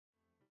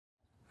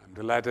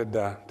Delighted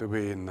to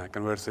be in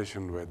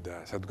conversation with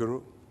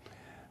Sadhguru.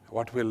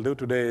 What we'll do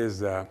today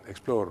is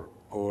explore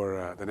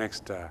over the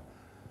next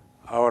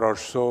hour or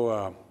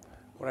so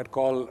what I'd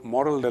call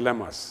moral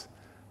dilemmas.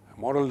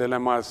 Moral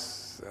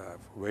dilemmas,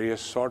 various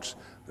sorts,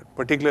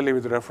 particularly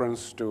with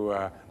reference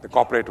to the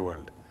corporate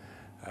world.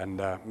 And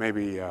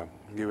maybe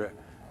give a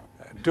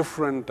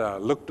different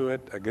look to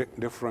it, a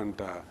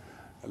different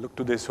look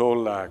to this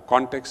whole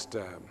context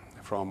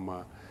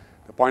from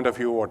the point of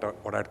view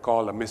what I'd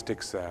call a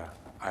mystic's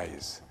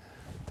eyes.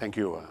 Thank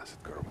you,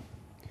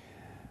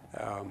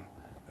 Sadhguru.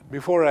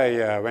 Before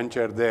I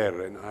venture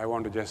there, I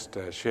want to just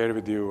share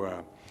with you,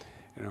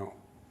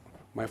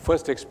 my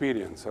first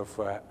experience of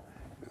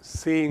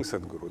seeing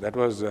Sadhguru. That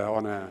was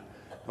on a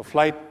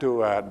flight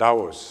to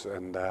Davos,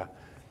 and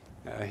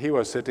he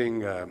was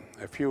sitting a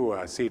few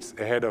seats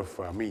ahead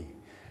of me,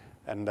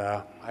 and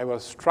I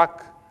was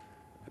struck.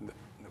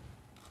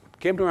 What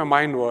came to my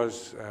mind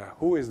was,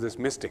 who is this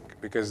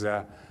mystic? Because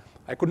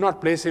I could not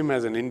place him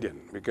as an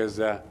Indian, because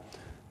the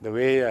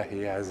way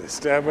he has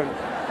a turban,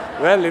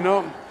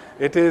 well,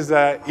 it is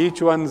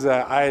each one's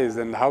eyes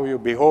and how you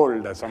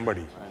behold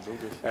somebody.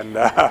 And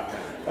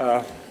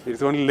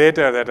it's only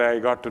later that I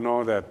got to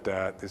know that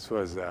this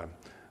was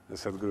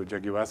Sadhguru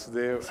Jaggi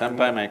Vasudev.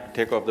 Sometime I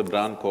take off the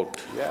brown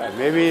coat. Yeah,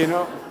 maybe,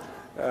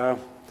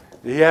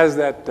 he has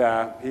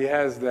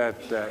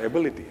that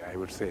ability, I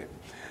would say.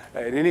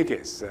 In any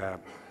case,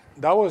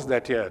 that was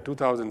that year,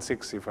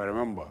 2006, if I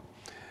remember.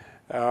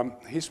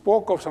 He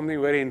spoke of something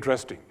very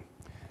interesting.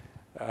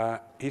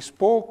 He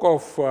spoke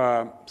of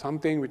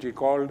something which he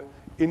called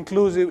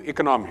inclusive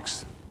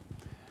economics.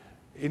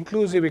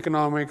 Inclusive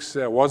economics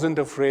wasn't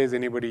a phrase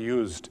anybody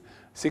used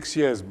 6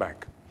 years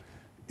back.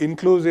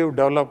 Inclusive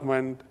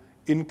development,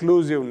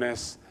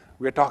 inclusiveness,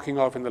 we're talking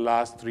of in the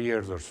last 3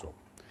 years or so.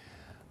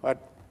 But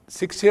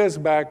 6 years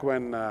back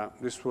when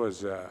this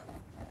was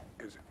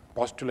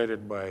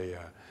postulated by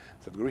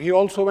Sadhguru, he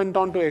also went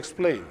on to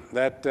explain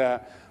that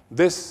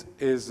this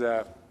is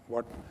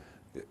what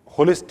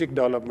holistic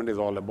development is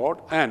all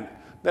about, and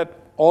that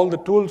all the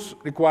tools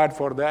required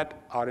for that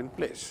are in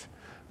place.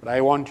 But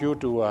I want you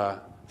to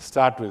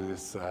start with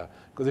this,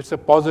 because it's a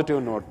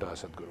positive note,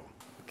 Sadhguru.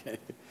 Okay.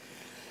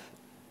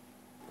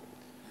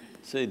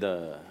 See,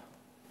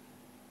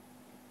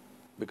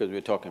 because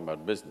we're talking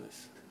about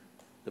business,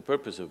 the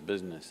purpose of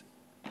business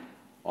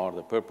or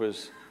the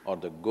purpose or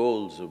the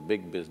goals of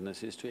big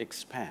business is to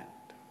expand.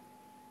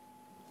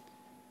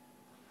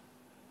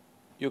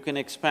 You can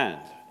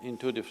expand in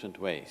two different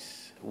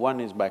ways. One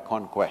is by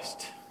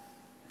conquest,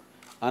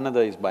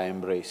 another is by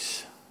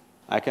embrace.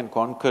 I can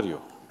conquer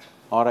you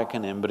or I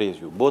can embrace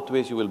you. Both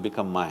ways you will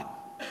become mine.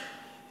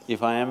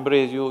 If I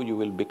embrace you, you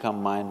will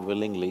become mine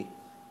willingly,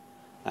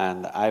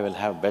 and I will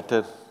have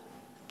better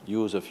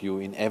use of you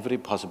in every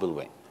possible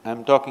way.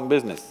 I'm talking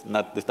business,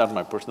 this is not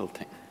my personal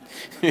thing.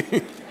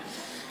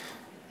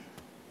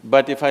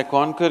 But if I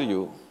conquer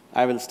you,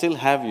 I will still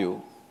have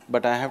you,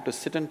 but I have to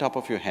sit on top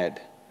of your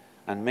head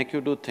and make you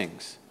do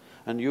things,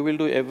 and you will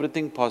do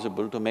everything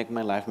possible to make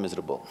my life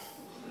miserable.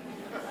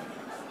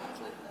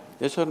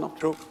 Yes or no?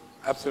 True,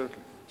 absolutely.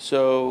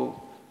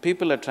 So,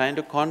 people are trying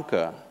to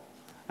conquer,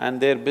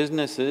 and their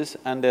businesses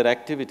and their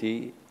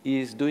activity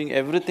is doing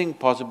everything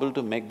possible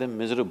to make them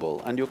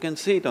miserable, and you can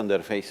see it on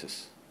their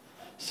faces.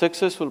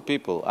 Successful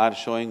people are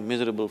showing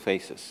miserable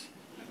faces,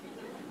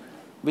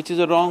 which is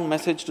a wrong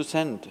message to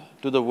send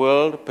to the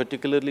world,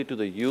 particularly to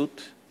the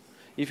youth.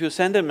 If you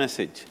send a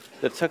message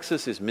that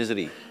success is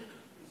misery,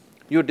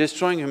 you're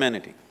destroying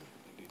humanity.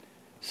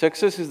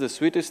 Success is the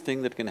sweetest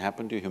thing that can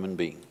happen to a human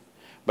being.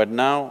 But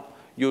now,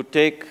 you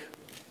take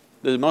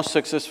the most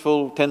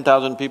successful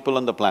 10,000 people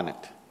on the planet,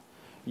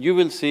 you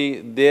will see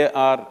they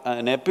are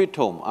an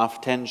epitome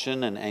of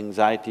tension and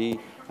anxiety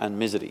and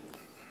misery.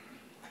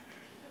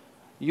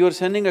 You are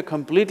sending a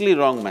completely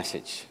wrong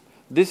message.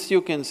 This,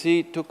 you can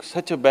see, took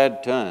such a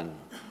bad turn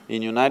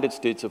in United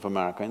States of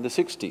America in the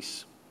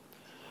 60s.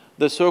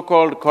 The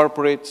so-called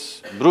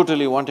corporates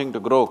brutally wanting to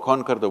grow,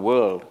 conquer the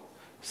world,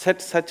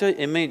 set such an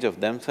image of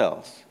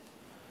themselves.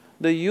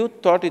 The youth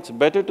thought it's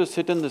better to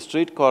sit in the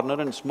street corner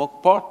and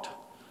smoke pot.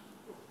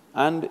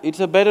 And it's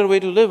a better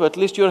way to live, at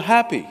least you're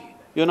happy,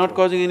 you're not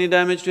causing any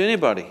damage to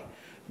anybody.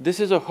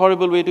 This is a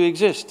horrible way to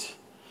exist.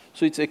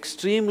 So it's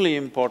extremely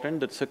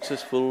important that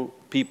successful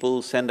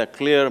people send a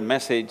clear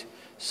message,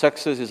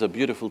 success is a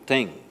beautiful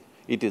thing.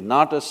 It is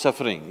not a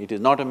suffering, it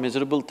is not a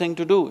miserable thing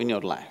to do in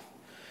your life.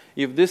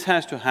 If this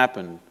has to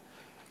happen,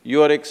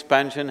 your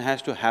expansion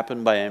has to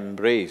happen by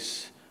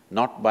embrace,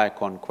 not by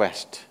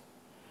conquest.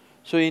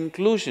 So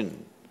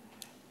inclusion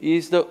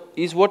is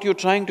what you're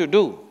trying to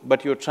do,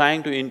 but you're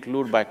trying to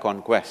include by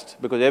conquest,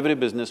 because every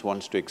business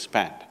wants to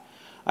expand.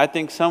 I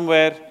think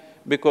somewhere,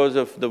 because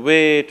of the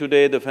way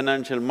today the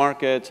financial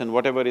markets and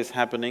whatever is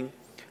happening,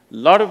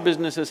 lot of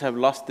businesses have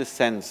lost this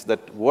sense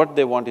that what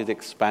they want is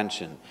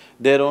expansion.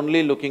 They're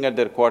only looking at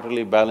their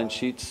quarterly balance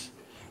sheets,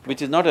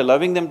 which is not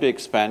allowing them to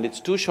expand, it's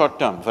too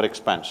short-term for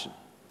expansion.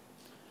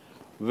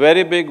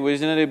 Very big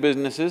visionary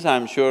businesses,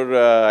 I'm sure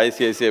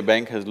ICICI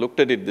Bank has looked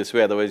at it this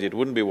way, otherwise it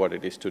wouldn't be what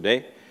it is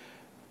today.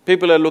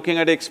 People are looking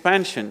at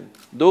expansion.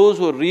 Those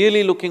who are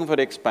really looking for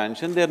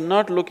expansion, they're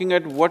not looking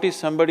at what is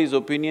somebody's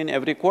opinion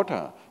every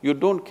quarter. You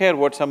don't care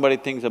what somebody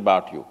thinks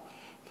about you.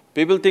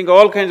 People think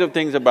all kinds of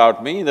things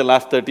about me in the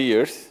last 30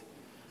 years,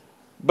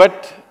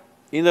 but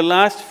in the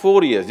last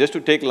 4 years, just to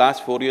take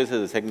last 4 years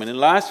as a segment, in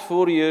the last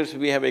 4 years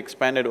we have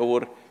expanded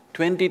over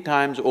 20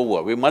 times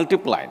over. We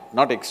multiplied,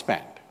 not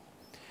expand.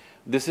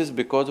 This is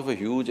because of a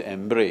huge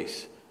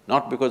embrace,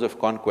 not because of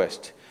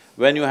conquest.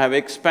 When you have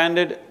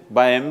expanded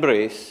by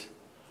embrace,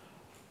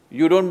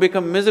 you don't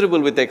become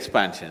miserable with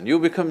expansion, you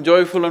become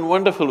joyful and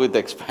wonderful with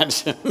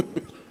expansion.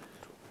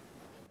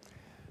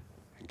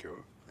 Thank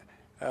you.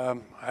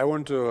 I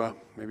want to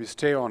maybe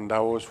stay on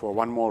Davos for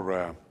one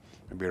more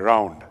maybe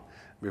round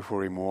before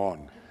we move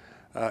on.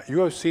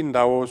 You have seen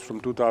Davos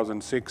from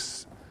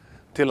 2006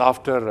 till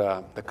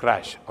after the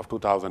crash of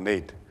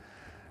 2008.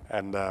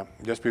 And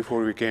just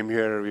before we came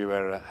here, we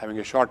were having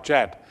a short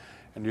chat,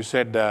 and you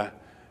said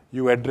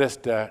you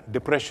addressed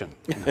depression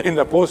in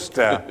the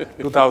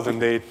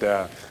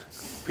post-2008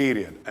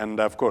 period. And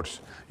of course,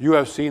 you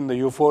have seen the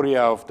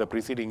euphoria of the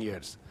preceding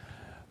years.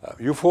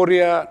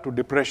 Euphoria to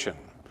depression.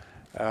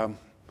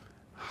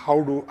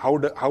 How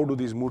do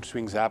these mood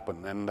swings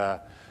happen, and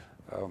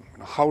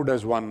how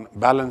does one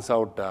balance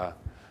out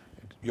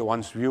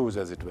one's views,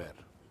 as it were?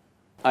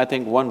 I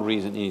think one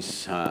reason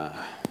is a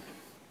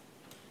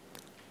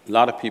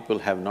lot of people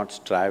have not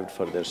strived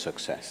for their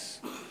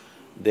success.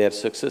 They are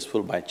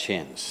successful by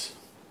chance.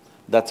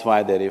 That's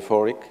why they're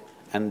euphoric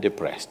and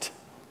depressed.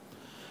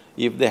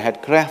 If they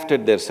had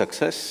crafted their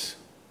success,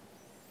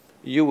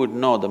 you would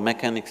know the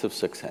mechanics of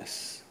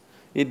success.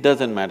 It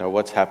doesn't matter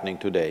what's happening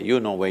today, you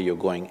know where you're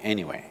going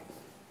anyway.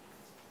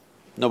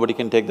 Nobody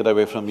can take that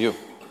away from you.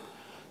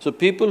 So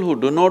people who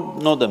do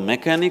not know the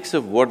mechanics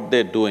of what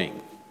they're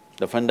doing,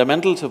 the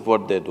fundamentals of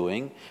what they're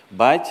doing,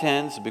 by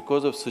chance,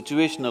 because of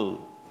situational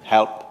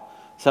help,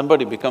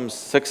 somebody becomes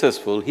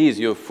successful, he is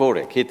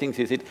euphoric, he thinks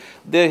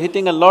they're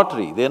hitting a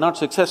lottery, they're not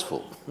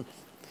successful.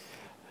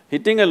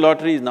 Hitting a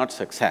lottery is not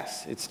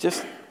success, it's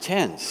just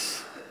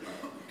chance.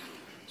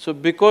 So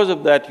because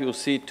of that, you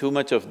see too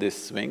much of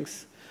these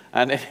swings.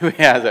 And anyway,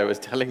 as I was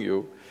telling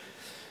you,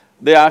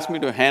 they asked me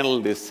to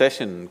handle this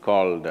session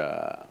called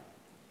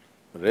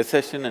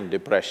recession and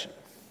depression.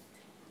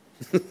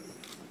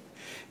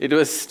 It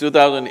was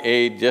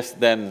 2008, just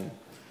then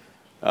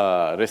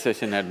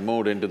recession had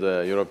moved into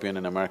the European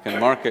and American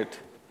market.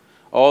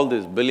 All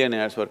these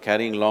billionaires were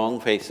carrying long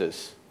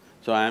faces,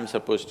 so I am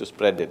supposed to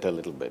spread it a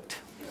little bit.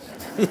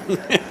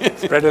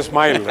 Spread a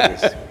smile,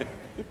 that is.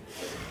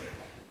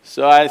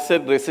 So I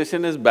said,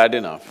 recession is bad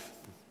enough.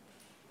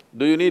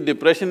 Do you need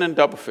depression on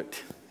top of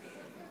it?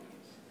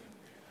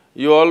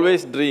 You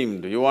always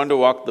dreamed, you want to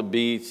walk the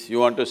beach, you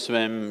want to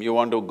swim, you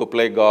want to go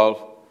play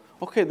golf.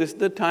 Okay, this is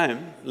the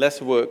time,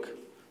 less work,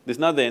 this is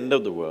not the end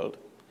of the world.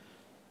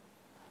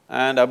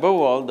 And above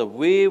all, the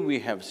way we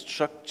have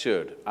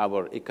structured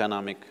our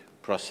economic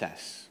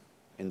process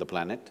in the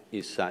planet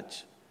is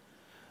such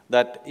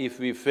that if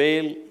we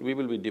fail, we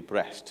will be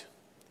depressed.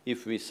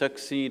 If we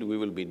succeed, we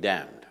will be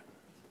damned.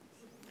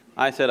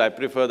 I said, I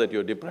prefer that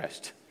you're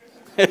depressed.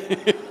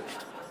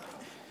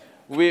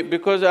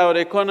 Because our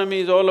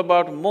economy is all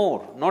about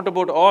more, not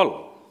about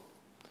all.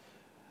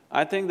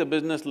 I think the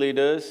business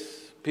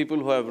leaders, people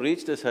who have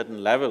reached a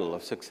certain level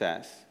of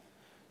success,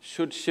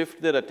 should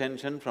shift their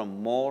attention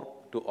from more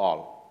to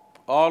all.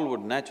 All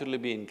would naturally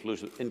be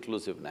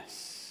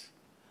inclusiveness.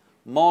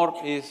 More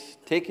is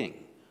taking,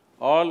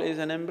 all is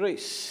an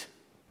embrace.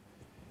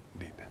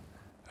 Indeed.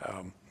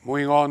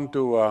 Moving on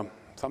to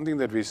something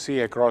that we see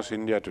across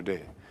India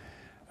today,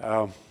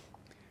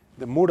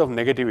 the mood of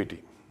negativity.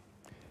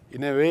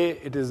 In a way,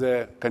 it is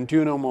a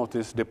continuum of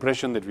this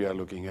depression that we are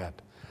looking at.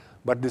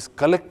 But this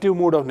collective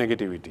mood of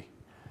negativity,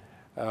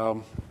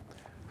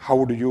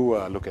 how do you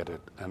look at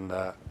it? And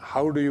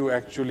how do you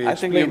actually explain? I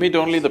think you meet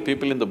only the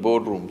people in the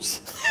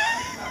boardrooms.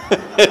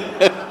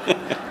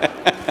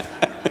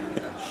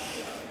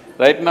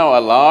 Right now, a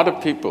lot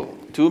of people,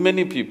 too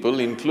many people,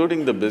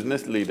 including the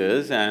business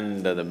leaders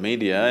and the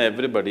media,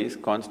 everybody is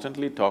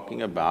constantly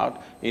talking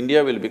about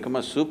India will become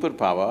a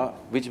superpower,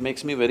 which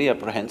makes me very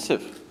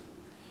apprehensive.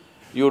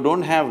 You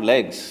don't have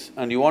legs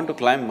and you want to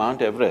climb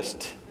Mount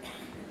Everest.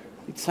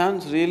 It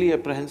sounds really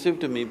apprehensive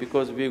to me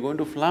because we are going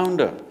to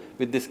flounder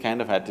with this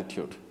kind of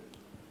attitude.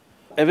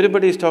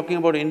 Everybody is talking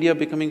about India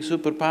becoming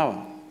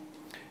superpower.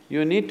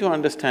 You need to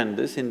understand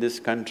this, in this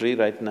country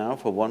right now,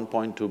 for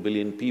 1.2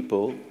 billion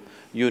people,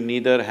 you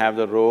neither have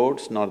the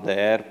roads, nor the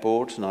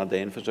airports, nor the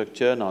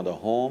infrastructure, nor the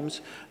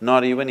homes,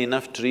 nor even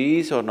enough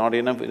trees or not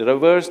enough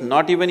rivers,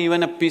 not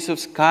even a piece of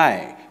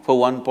sky for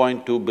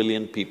 1.2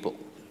 billion people.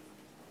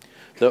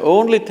 The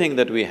only thing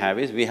that we have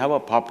is we have a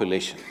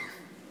population.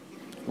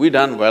 We've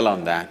done well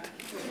on that.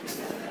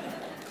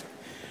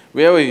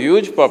 We have a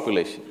huge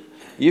population.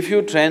 If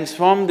you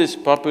transform this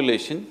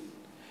population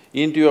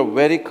into a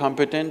very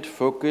competent,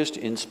 focused,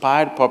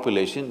 inspired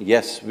population,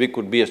 yes, we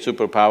could be a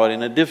superpower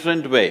in a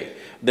different way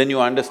than you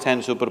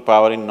understand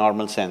superpower in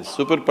normal sense.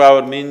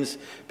 Superpower means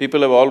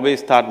people have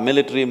always thought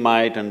military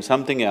might and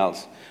something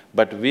else.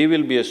 But we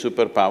will be a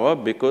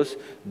superpower because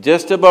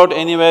just about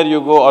anywhere you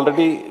go,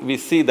 already we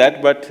see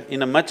that, but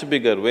in a much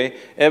bigger way,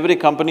 every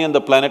company on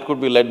the planet could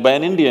be led by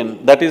an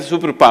Indian, that is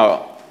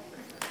superpower.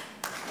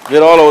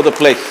 We're all over the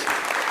place.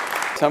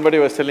 Somebody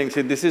was telling,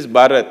 see, this is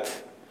Bharat,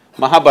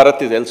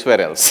 Mahabharat is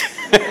elsewhere else.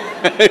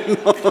 You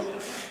know,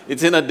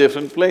 it's in a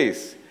different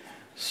place.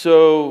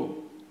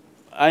 So,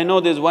 I know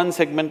there's one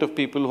segment of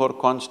people who are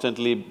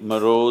constantly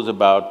morose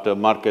about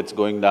markets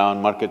going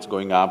down, markets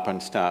going up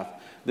and stuff.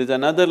 There's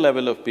another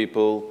level of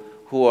people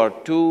who are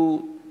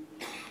too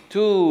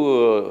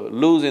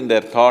loose in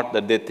their thought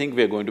that they think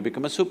we're going to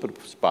become a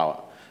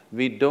superpower.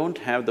 We don't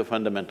have the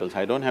fundamentals.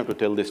 I don't have to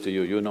tell this to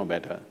you, you know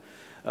better.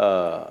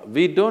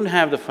 We don't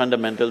have the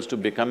fundamentals to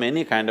become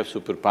any kind of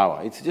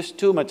superpower. It's just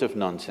too much of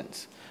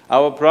nonsense.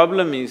 Our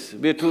problem is,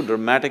 we're too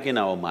dramatic in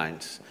our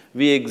minds.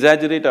 We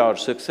exaggerate our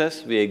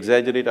success, we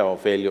exaggerate our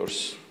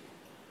failures.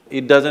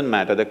 It doesn't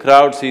matter, the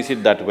crowd sees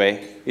it that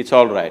way, it's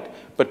all right.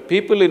 But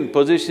people in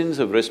positions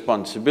of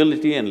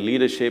responsibility and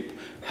leadership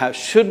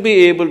should be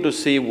able to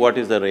see what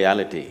is the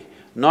reality,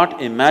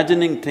 not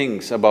imagining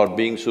things about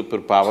being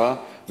superpower,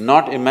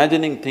 not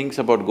imagining things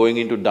about going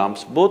into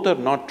dumps, both are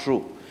not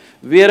true.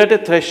 We are at a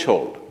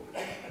threshold.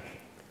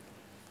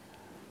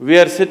 We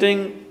are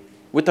sitting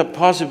with a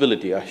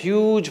possibility, a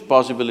huge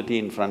possibility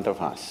in front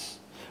of us.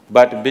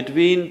 But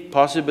between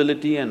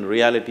possibility and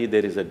reality,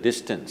 there is a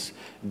distance.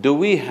 Do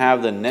we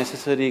have the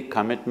necessary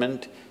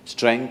commitment,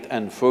 strength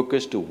and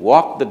focus to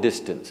walk the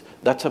distance?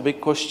 That's a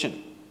big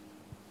question.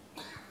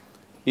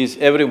 Is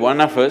every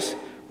one of us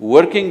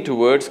working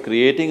towards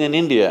creating an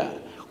India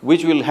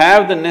which will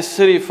have the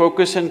necessary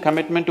focus and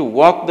commitment to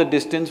walk the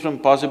distance from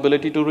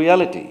possibility to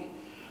reality?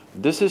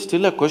 This is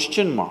still a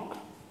question mark.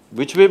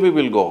 Which way we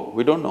will go,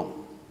 we don't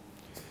know.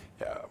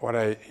 Yeah, what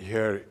I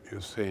hear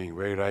you saying,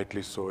 very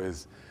rightly so,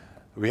 is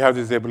we have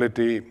this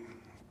ability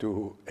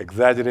to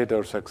exaggerate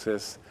our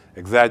success,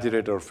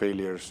 exaggerate our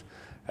failures,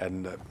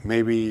 and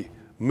maybe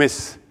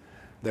miss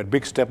that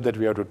big step that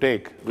we have to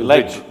take. We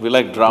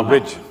like drama.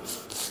 Bridge.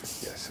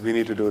 Yes, we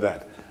need to do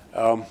that.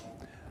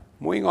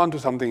 Moving on to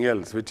something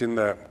else, which in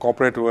the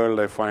corporate world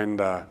I find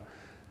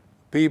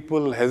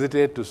people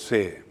hesitate to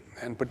say,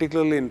 and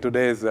particularly in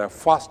today's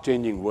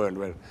fast-changing world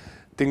where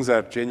things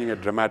are changing at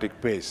a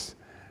dramatic pace.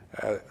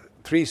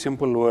 Three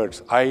simple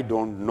words: I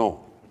don't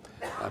know.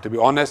 To be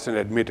honest and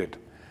admit it.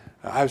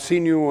 I've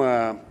seen you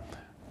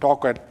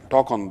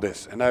talk on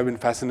this, and I've been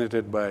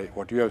fascinated by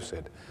what you have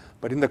said.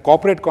 But in the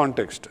corporate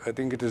context, I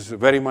think it is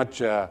very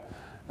much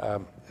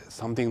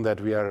something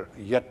that we are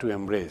yet to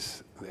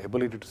embrace, the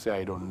ability to say,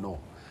 I don't know.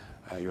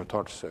 Your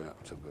thoughts,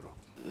 Sadhguru?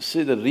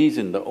 See, the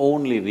reason, the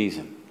only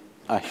reason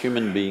a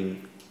human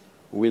being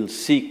will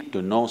seek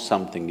to know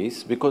something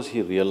is because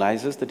he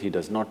realizes that he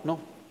does not know.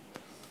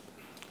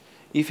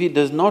 If he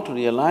does not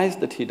realize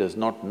that he does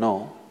not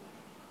know,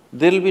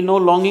 there will be no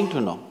longing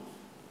to know,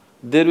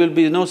 there will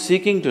be no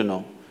seeking to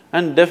know,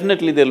 and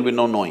definitely there will be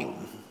no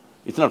knowing.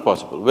 It's not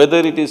possible. Whether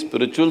it is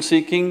spiritual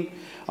seeking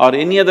or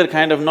any other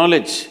kind of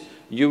knowledge,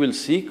 you will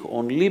seek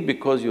only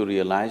because you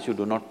realize you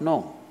do not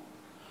know.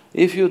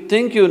 If you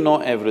think you know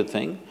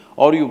everything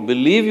or you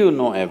believe you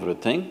know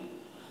everything,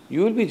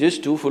 you will be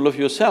just too full of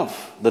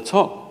yourself, that's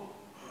all.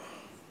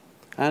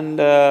 And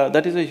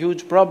that is a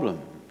huge problem,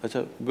 that's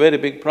a very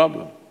big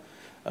problem.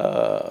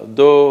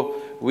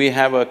 Though we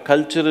have a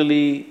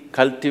culturally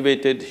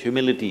cultivated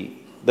humility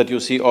that you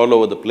see all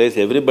over the place,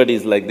 everybody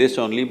is like this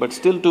only, but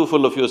still too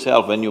full of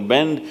yourself. When you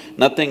bend,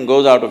 nothing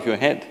goes out of your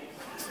head.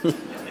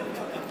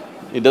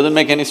 It doesn't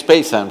make any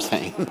space, I'm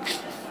saying.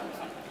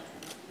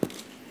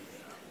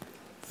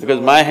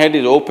 Because my head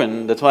is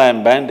open, that's why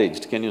I'm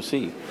bandaged, can you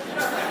see?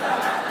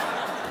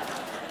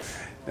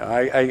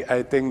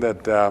 I think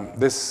that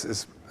this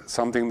is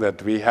something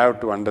that we have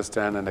to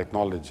understand and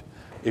acknowledge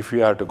if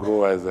we are to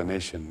grow as a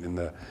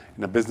nation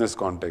in a business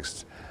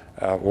context.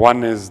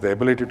 One is the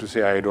ability to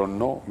say, I don't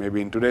know.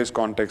 Maybe in today's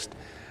context,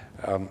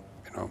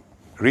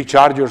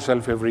 recharge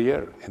yourself every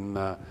year in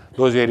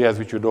those areas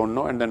which you don't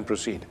know and then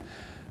proceed.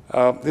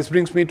 This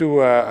brings me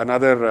to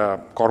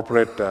another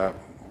corporate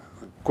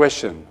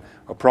question,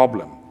 a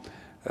problem.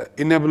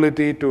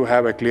 Inability to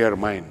have a clear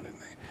mind.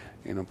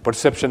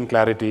 Perception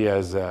clarity,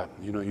 as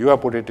you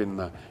have put it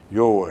in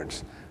your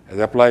words, as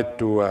applied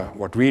to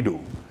what we do.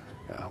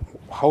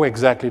 How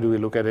exactly do we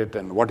look at it,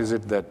 and what is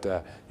it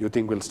that you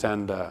think will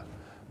stand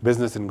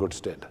business in good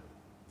stead?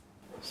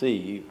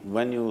 See,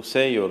 when you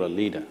say you're a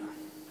leader,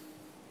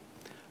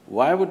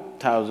 why would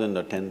 1,000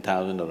 or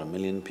 10,000 or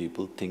 1,000,000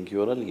 people think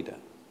you're a leader?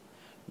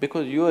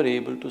 Because you are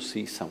able to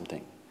see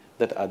something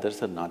that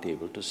others are not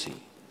able to see.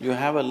 You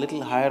have a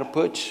little higher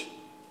perch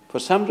for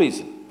some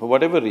reason, for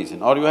whatever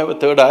reason, or you have a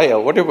third eye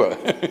or whatever.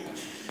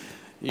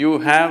 You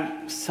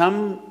have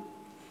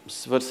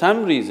for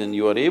some reason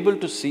you are able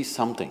to see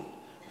something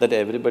that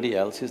everybody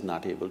else is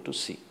not able to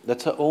see.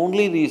 That's the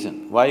only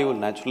reason why you will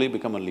naturally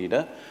become a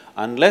leader,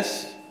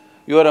 unless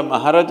you are a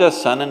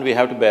Maharaja's son and we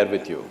have to bear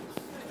with you.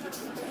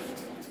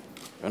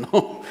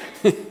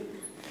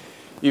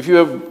 If you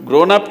have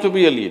grown up to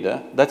be a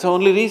leader, that's the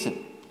only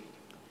reason.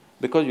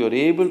 Because you're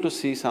able to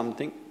see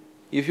something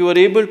If you are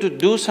able to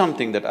do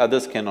something that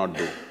others cannot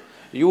do,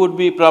 you would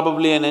be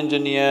probably an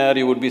engineer,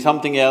 you would be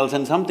something else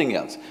and something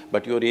else,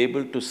 but you are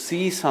able to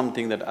see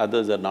something that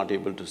others are not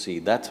able to see.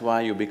 That's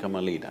why you become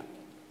a leader.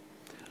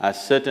 A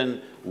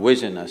certain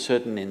vision, a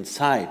certain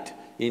insight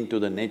into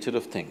the nature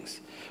of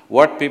things.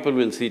 What people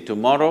will see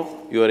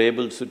tomorrow, you are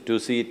able to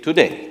see it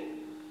today.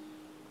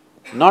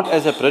 Not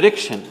as a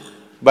prediction,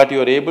 but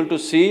you are able to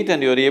see it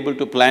and you are able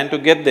to plan to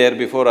get there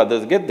before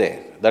others get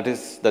there.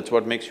 That's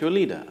what makes you a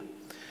leader.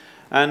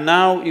 And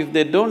now, if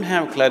they don't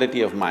have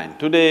clarity of mind,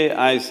 today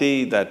I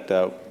see that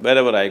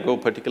wherever I go,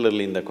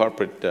 particularly in the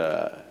corporate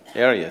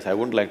areas, I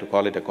wouldn't like to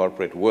call it a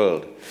corporate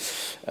world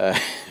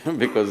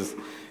because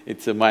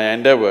it's my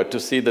endeavor to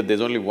see that there's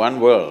only one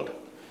world,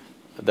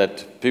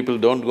 that people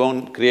don't go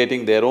on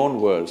creating their own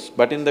worlds.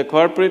 But in the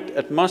corporate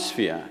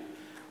atmosphere,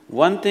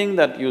 one thing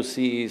that you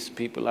see is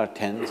people are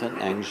tense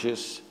and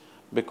anxious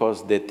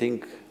because they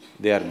think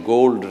they are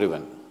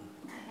goal-driven.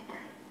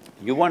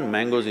 You want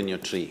mangoes in your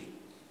tree.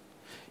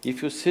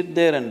 If you sit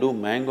there and do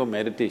mango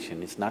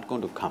meditation, it's not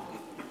going to come.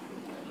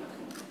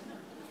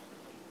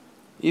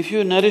 If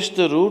you nourish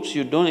the roots,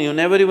 you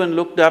never even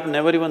looked up,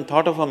 never even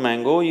thought of a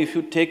mango, if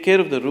you take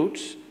care of the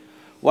roots,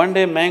 one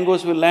day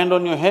mangoes will land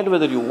on your head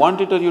whether you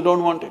want it or you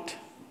don't want it.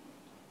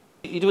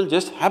 It will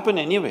just happen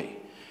anyway.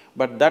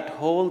 But that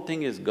whole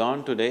thing is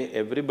gone today,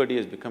 everybody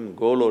has become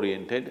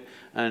goal-oriented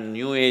and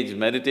new age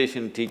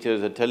meditation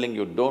teachers are telling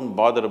you, don't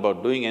bother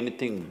about doing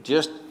anything,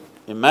 just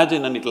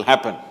imagine and it'll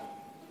happen.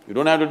 You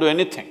don't have to do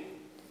anything.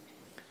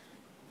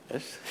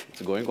 Yes,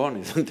 it's going on,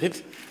 isn't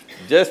it?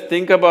 Just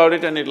think about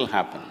it and it'll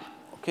happen.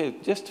 Okay,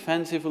 just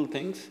fanciful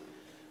things,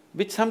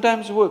 which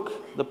sometimes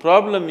work. The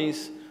problem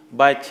is,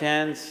 by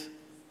chance,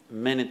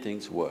 many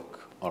things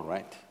work, all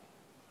right?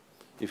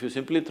 If you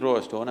simply throw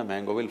a stone, a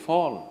mango will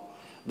fall.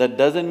 That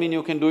doesn't mean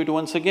you can do it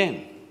once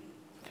again.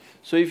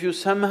 So if you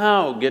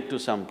somehow get to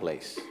some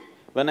place,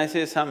 when I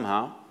say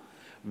somehow,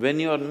 when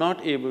you are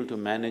not able to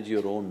manage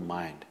your own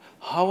mind,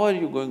 how are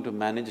you going to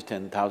manage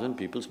 10,000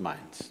 people's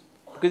minds?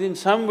 Because in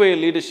some way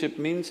leadership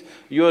means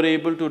you are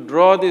able to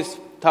draw these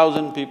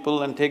 1,000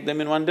 people and take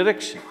them in one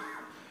direction.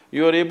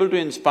 You are able to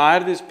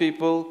inspire these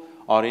people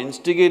or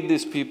instigate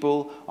these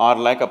people, or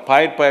like a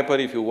Pied Piper,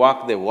 if you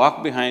walk, they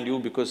walk behind you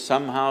because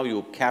somehow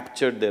you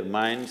captured their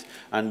minds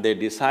and they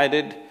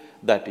decided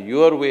that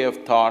your way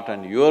of thought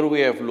and your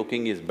way of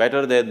looking is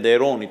better than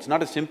their own. It's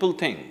not a simple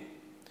thing.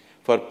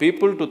 For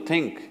people to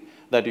think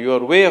that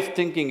your way of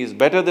thinking is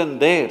better than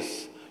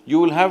theirs, you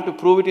will have to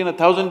prove it in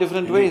 1,000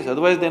 different ways,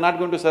 otherwise they're not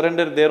going to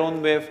surrender their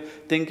own way of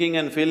thinking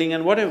and feeling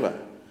and whatever.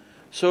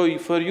 So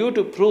for you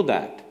to prove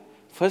that,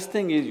 first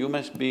thing is you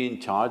must be in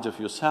charge of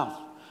yourself.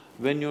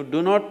 When you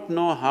do not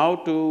know how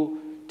to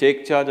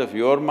take charge of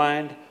your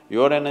mind,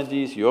 your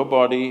energies, your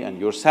body and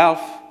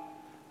yourself,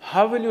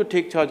 how will you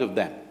take charge of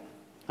them?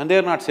 And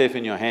they're not safe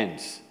in your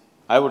hands.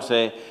 I would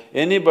say,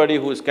 anybody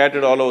who is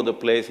scattered all over the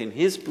place, in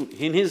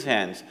his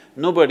hands,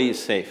 nobody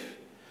is safe.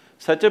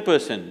 Such a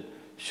person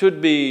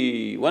should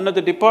be one of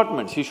the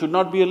departments, he should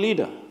not be a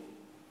leader.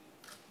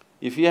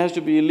 If he has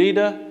to be a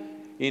leader,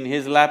 in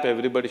his lap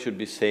everybody should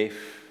be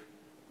safe,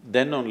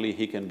 then only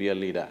he can be a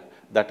leader.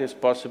 That is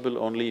possible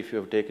only if you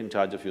have taken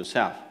charge of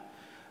yourself.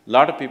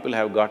 Lot of people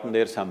have gotten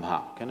there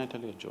somehow. Can I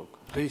tell you a joke?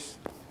 Please.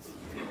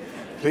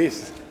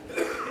 Please.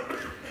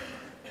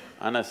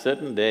 On a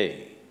certain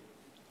day,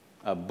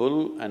 a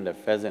bull and a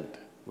pheasant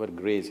were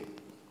grazing.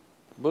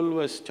 Bull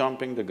was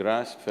chomping the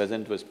grass,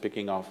 pheasant was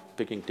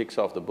picking ticks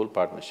off the bull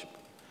partnership.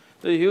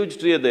 There's a huge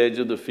tree at the edge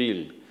of the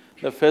field.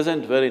 The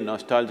pheasant very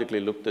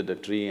nostalgically looked at the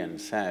tree and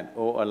said,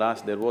 "Oh,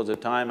 alas, there was a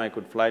time I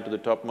could fly to the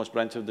topmost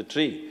branch of the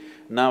tree.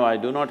 Now I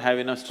do not have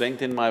enough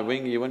strength in my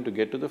wing even to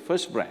get to the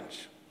first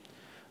branch."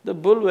 The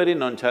bull very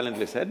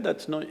nonchalantly said,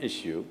 "That's no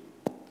issue.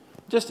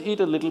 Just eat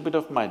a little bit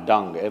of my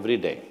dung every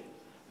day.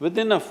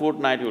 Within a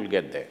fortnight you'll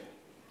get there."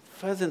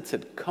 Pheasant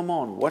said, "Come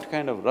on, what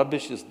kind of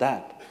rubbish is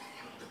that?"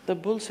 The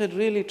bull said,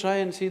 "Really, try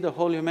and see, the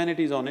whole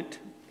humanity is on it."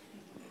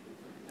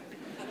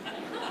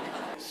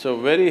 So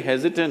very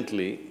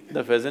hesitantly,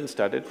 the pheasant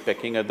started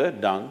pecking at the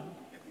dung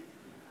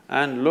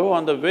and lo,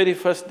 on the very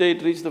first day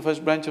it reached the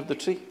first branch of the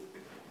tree.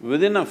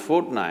 Within a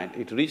fortnight,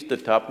 it reached the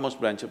topmost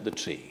branch of the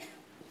tree,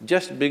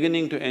 just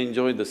beginning to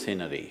enjoy the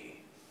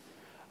scenery.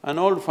 An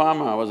old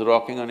farmer was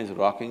rocking on his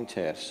rocking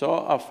chair,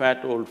 saw a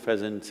fat old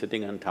pheasant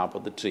sitting on top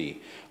of the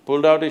tree,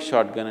 pulled out his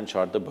shotgun and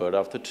shot the bird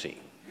off the tree.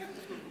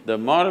 The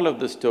moral of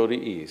the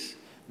story is,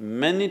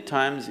 many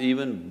times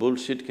even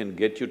bullshit can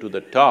get you to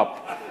the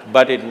top,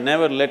 but it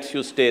never lets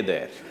you stay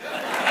there.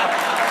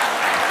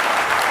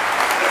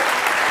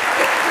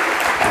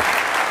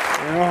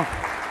 You know,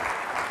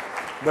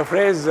 the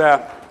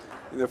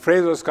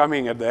phrase was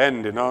coming at the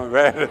end, you know,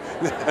 where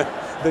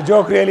the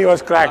joke really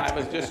was cracked. I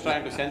was just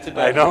trying to sensitize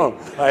I know.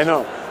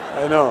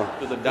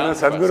 to the down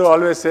Sadhguru first.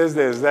 always says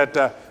this,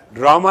 that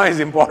drama is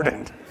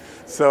important.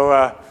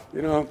 So,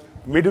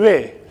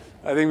 midway,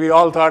 I think we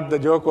all thought the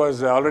joke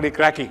was already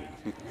cracking,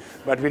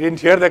 but we didn't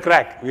hear the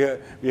crack.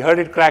 We heard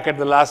it crack at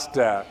the last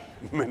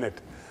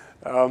minute.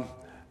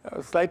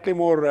 A slightly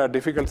more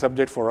difficult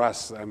subject for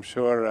us. I'm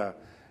sure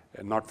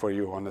and not for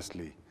you,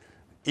 honestly.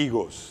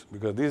 Egos,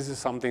 because this is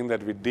something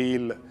that we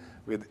deal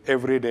with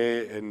every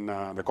day in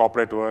the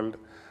corporate world.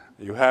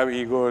 You have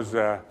egos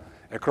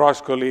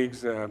across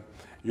colleagues.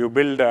 You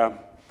build,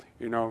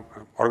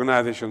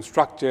 organization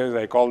structures.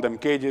 I call them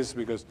cages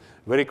because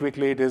very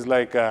quickly it is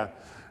like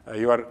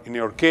you are in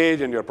your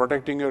cage and you're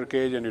protecting your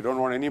cage and you don't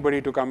want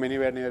anybody to come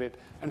anywhere near it,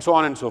 and so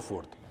on and so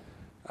forth.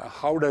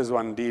 How does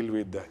one deal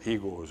with the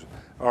egos?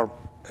 Or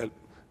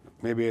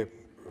maybe a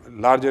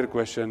larger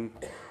question,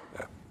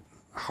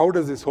 how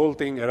does this whole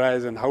thing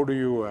arise and how do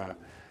you,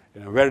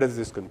 where does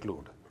this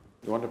conclude?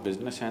 You want a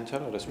business answer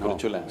or a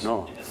spiritual answer?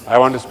 No, I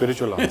want a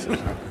spiritual answer.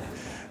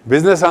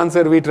 Business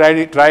answer we try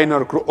in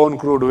our own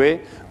crude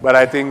way, but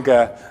I think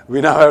we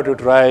now have to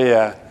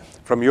try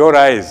from your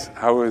eyes,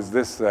 how is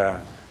this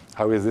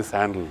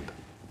handled?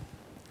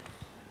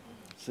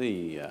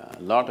 See, a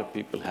lot of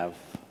people have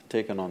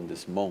taken on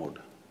this mode.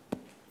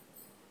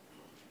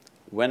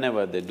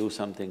 Whenever they do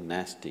something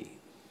nasty,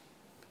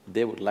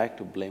 they would like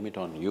to blame it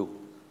on you,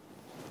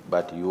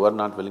 but you are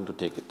not willing to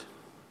take it.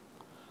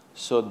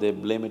 So they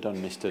blame it on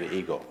Mr.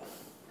 Ego.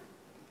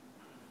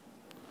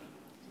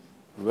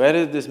 Where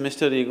is this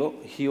Mr. Ego?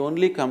 He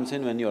only comes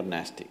in when you're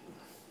nasty.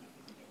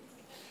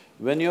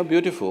 When you're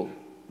beautiful,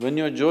 when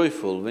you're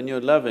joyful, when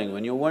you're loving,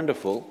 when you're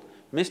wonderful,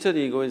 Mr.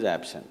 Ego is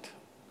absent.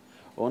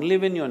 Only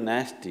when you're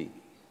nasty,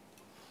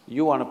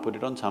 you want to put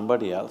it on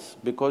somebody else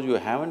because you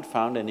haven't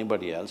found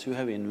anybody else, you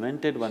have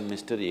invented one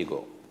Mr.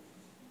 Ego.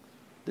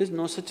 There's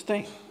no such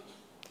thing.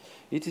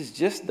 It is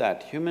just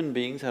that human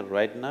beings are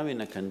right now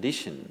in a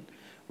condition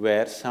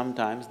where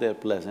sometimes they're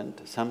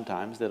pleasant,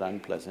 sometimes they're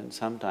unpleasant,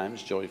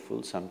 sometimes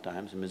joyful,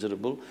 sometimes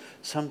miserable,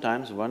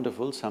 sometimes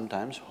wonderful,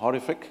 sometimes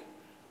horrific.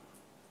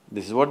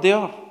 This is what they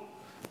are.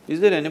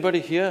 Is there anybody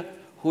here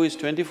who is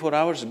 24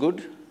 hours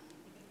good?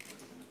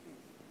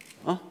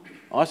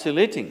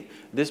 Oscillating.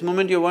 This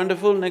moment you're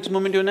wonderful, next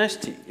moment you're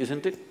nasty,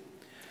 isn't it?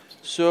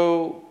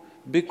 So,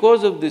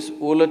 because of this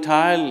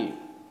volatile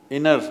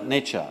inner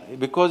nature,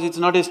 because it's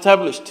not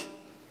established,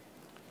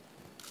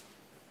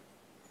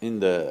 in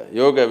the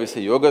yoga we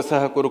say, yoga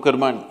saha kuru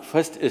karmani,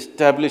 first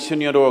establish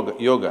in your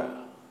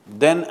yoga,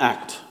 then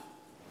act.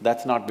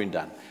 That's not been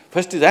done.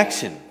 First is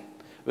action.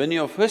 When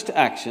you're first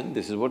action,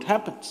 this is what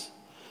happens.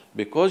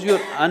 Because you're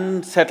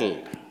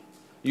unsettled,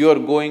 you're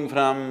going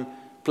from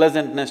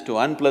pleasantness to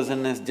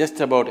unpleasantness just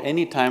about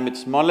any time with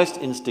smallest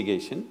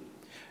instigation,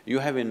 you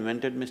have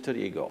invented Mr.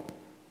 Ego.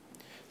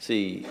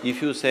 See,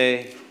 if you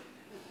say,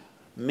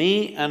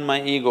 me and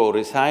my ego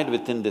reside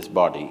within this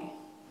body,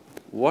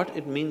 what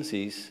it means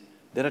is,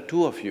 there are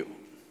two of you.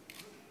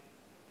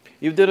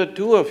 If there are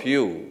two of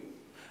you,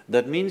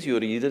 that means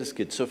you're either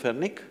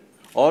schizophrenic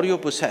or you're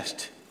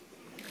possessed.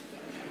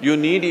 You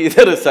need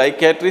either a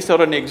psychiatrist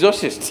or an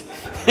exorcist.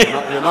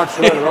 You're not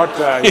sure what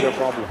is the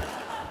problem.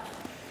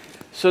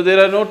 So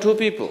there are no two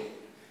people.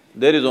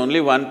 There is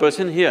only one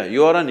person here.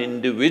 You are an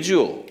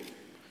individual.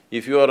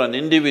 If you are an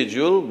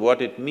individual,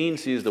 what it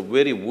means is the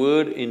very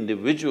word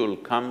individual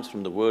comes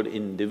from the word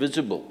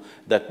indivisible.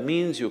 That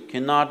means you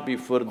cannot be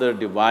further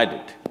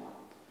divided.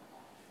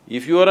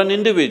 If you are an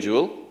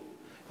individual,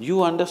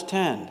 you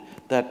understand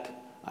that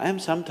I am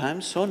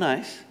sometimes so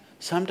nice,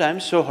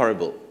 sometimes so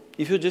horrible.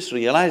 If you just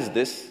realize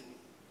this,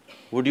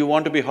 would you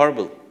want to be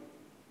horrible?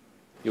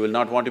 You will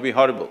not want to be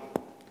horrible.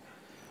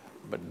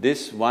 But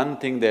this one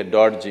thing they're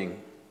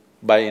dodging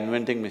by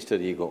inventing Mr.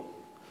 Ego.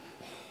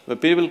 When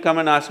people come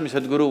and ask me,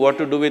 Sadhguru, what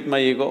to do with my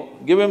ego?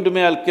 Give him to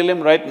me, I'll kill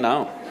him right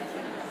now.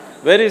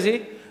 Where is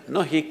he?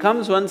 No, he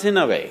comes once in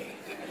a way.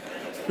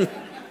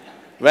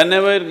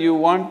 Whenever you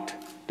want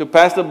to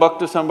pass the buck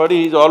to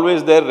somebody, he's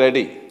always there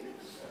ready.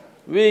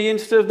 We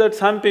insist that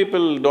some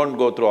people don't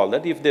go through all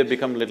that. If they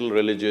become little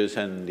religious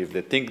and if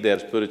they think they're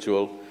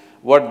spiritual,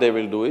 what they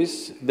will do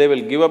is, they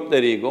will give up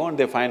their ego and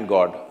they find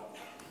God.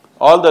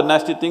 All the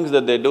nasty things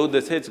that they do,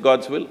 they say it's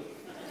God's will.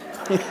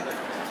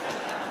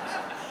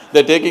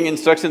 They're taking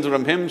instructions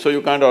from Him, so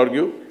you can't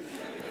argue.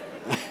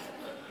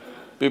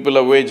 People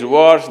have waged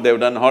wars, they've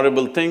done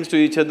horrible things to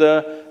each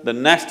other, the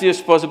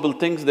nastiest possible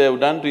things they have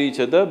done to each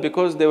other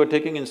because they were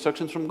taking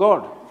instructions from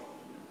God.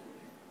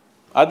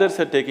 Others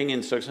are taking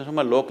instructions from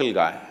a local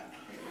guy,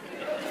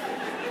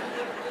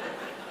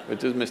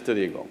 which is Mr.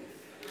 Ego.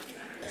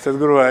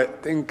 Sadhguru, I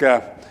think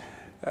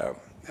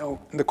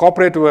in the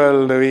corporate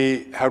world,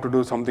 we have to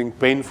do something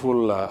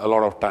painful a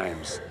lot of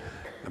times.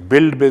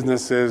 Build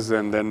businesses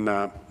and then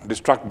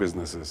destruct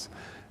businesses.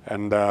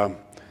 And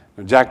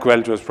Jack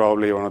Welch was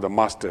probably one of the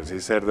masters. He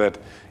said that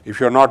if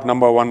you're not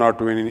number one or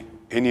two in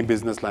any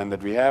business line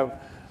that we have,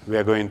 we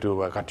are going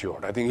to cut you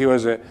out. I think he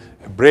was a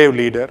brave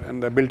leader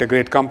and built a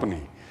great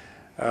company.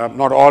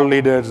 Not all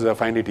leaders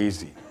find it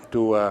easy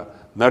to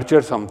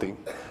nurture something.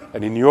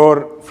 And in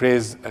your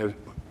phrase,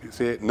 you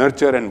say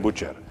nurture and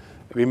butcher.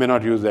 We may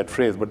not use that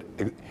phrase, but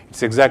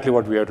it's exactly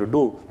what we have to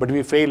do, but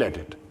we fail at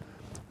it.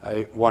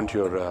 I want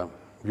your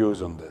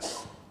views on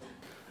this.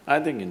 I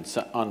think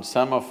on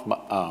some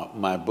of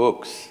my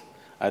books,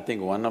 I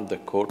think one of the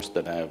quotes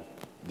that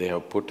they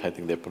have put, I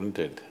think they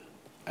printed,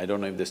 I don't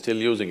know if they're still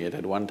using it,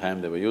 at one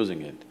time they were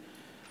using it.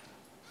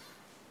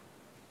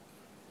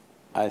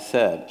 I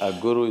said a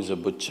guru is a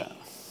butcher.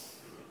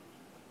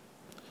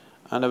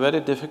 And a very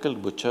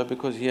difficult butcher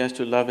because he has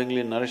to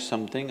lovingly nourish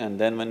something and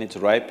then when it's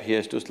ripe, he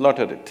has to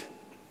slaughter it.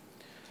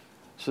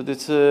 So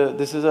this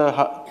is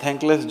a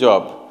thankless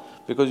job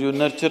because you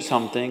nurture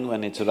something,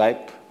 when it's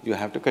ripe, you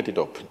have to cut it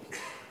open.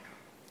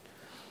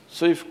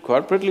 So if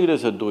corporate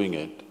leaders are doing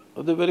it,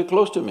 they're very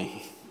close to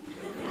me.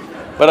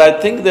 But I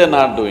think they're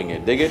not doing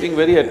it. They're getting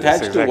very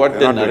attached to what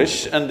they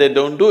nourish and they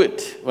don't do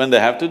it when they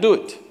have to do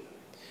it.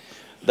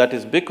 That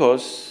is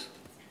because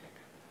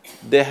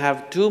they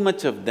have too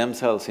much of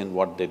themselves in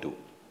what they do.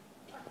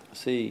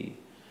 See,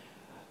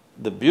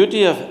 the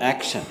beauty of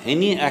action,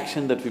 any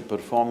action that we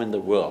perform in the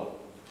world,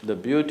 the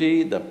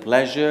beauty, the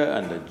pleasure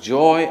and the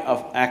joy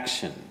of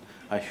action,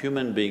 a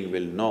human being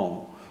will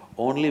know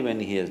only when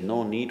he has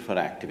no need for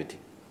activity.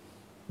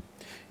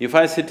 If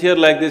I sit here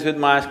like this with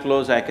my eyes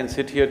closed, I can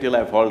sit here till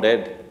I fall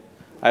dead.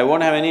 I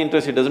won't have any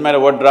interest, it doesn't matter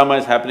what drama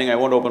is happening, I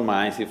won't open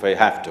my eyes if I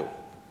have to,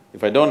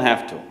 if I don't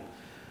have to.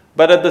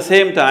 But at the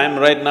same time,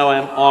 right now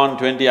I'm on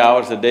 20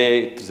 hours a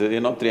day,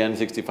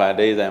 365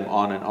 days I'm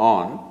on and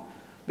on,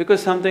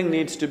 because something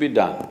needs to be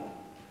done.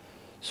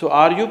 So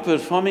are you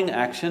performing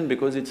action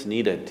because it's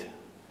needed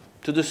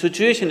to the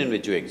situation in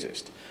which you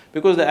exist?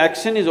 Because the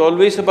action is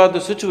always about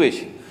the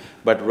situation,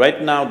 but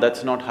right now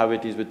that's not how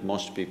it is with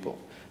most people.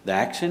 The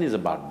action is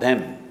about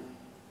them.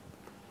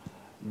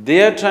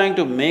 They are trying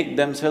to make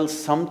themselves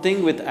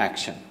something with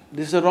action.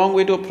 This is the wrong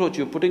way to approach,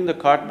 you're putting the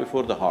cart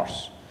before the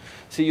horse.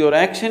 See, your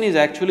action is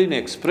actually an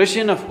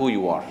expression of who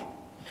you are.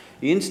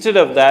 Instead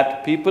of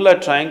that, people are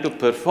trying to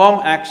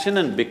perform action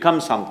and become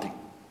something.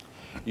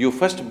 You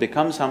first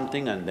become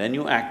something and then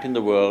you act in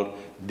the world,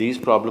 these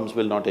problems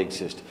will not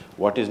exist.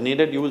 What is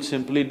needed, you will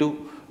simply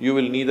do. You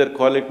will neither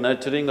call it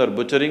nurturing or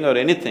butchering or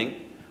anything,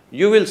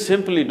 you will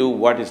simply do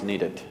what is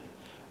needed.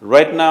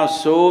 Right now,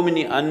 so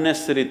many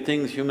unnecessary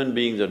things human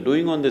beings are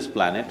doing on this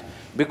planet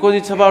because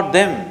it's about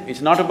them,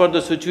 it's not about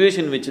the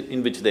situation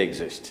in which they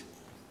exist.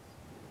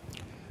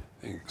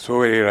 So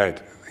very right.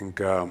 I think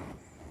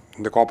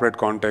in the corporate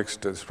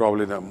context, it's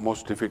probably the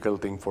most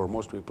difficult thing for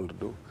most people to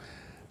do.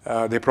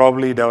 They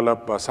probably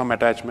develop some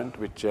attachment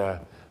which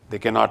they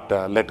cannot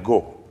let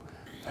go.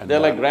 And they're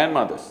like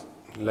grandmothers.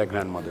 Like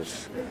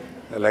grandmothers.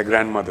 They're like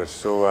grandmothers,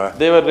 so…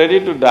 They were ready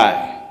to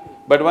die,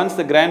 but once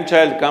the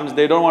grandchild comes,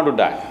 they don't want to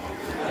die.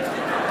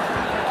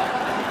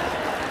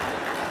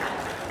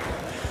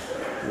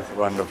 It's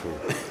wonderful.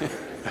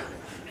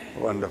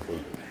 Wonderful.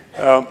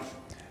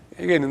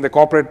 Again, in the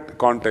corporate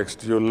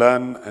context, you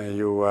learn,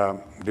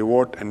 you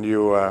devote and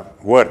you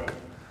work.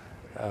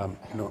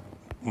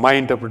 My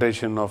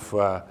interpretation of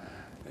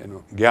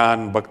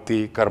Gyan,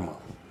 Bhakti, Karma.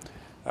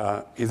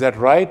 Is that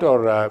right,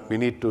 or we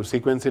need to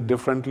sequence it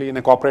differently in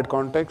a corporate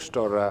context,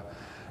 or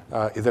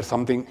is there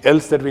something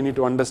else that we need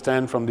to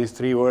understand from these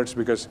three words,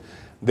 because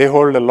they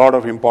hold a lot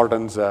of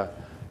importance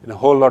in a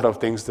whole lot of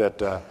things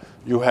that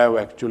you have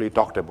actually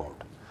talked about.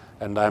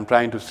 And I'm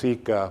trying to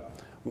seek how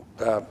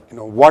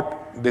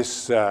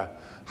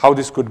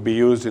this could be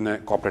used in a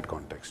corporate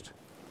context.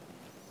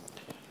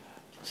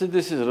 So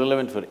this is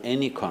relevant for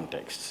any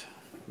context.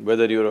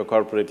 Whether you're a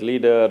corporate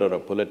leader or a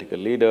political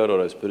leader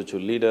or a spiritual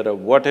leader or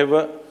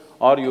whatever,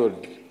 or you're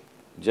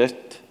just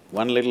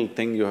one little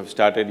thing you have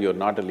started, you're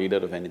not a leader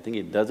of anything,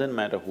 it doesn't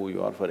matter who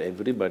you are, for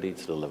everybody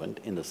it's relevant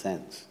in the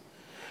sense,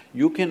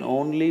 you can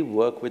only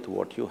work with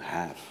what you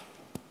have.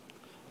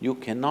 You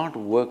cannot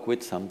work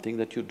with something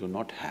that you do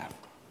not have.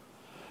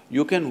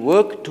 You can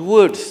work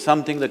towards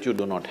something that you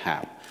do not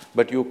have,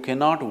 but you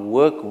cannot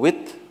work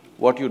with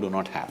what you do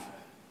not have.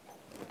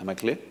 Am I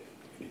clear?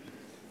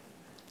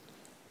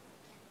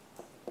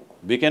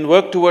 We can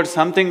work towards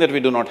something that we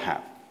do not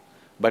have,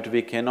 but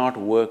we cannot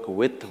work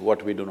with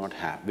what we do not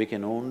have. We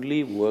can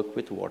only work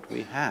with what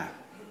we have.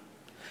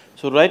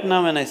 So right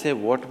now when I say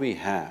what we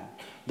have,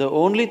 the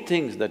only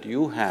things that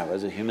you have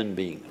as a human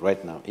being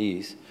right now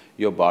is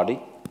your body,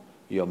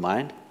 your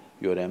mind,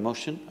 your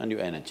emotion and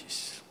your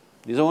energies.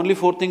 These are only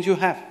four things you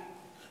have.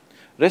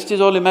 Rest is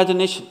all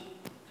imagination.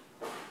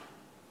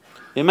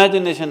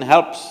 Imagination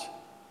helps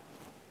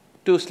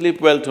to sleep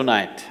well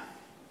tonight,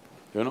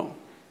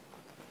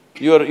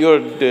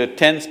 You're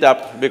tensed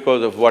up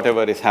because of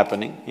whatever is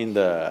happening in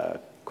the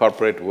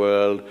corporate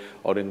world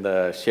or in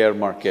the share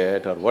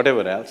market or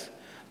whatever else,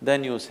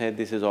 then you say,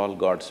 this is all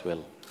God's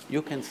will.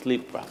 You can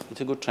sleep well,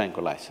 it's a good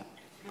tranquilizer.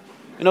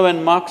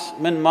 When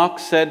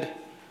Marx said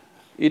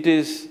it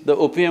is the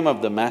opium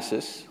of the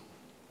masses,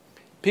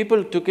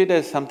 people took it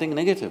as something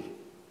negative.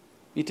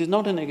 It is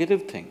not a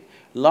negative thing.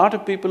 Lot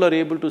of people are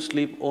able to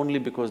sleep only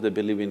because they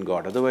believe in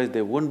God, otherwise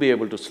they wouldn't be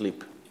able to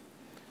sleep.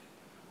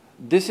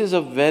 This is a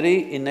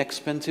very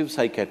inexpensive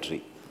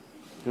psychiatry,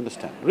 you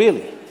understand?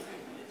 Really.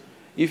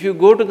 If you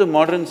go to the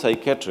modern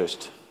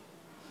psychiatrist,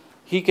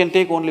 he can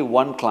take only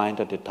one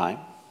client at a time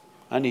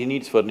and he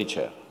needs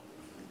furniture.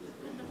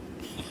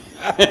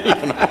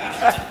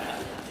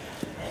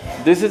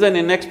 This is an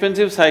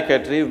inexpensive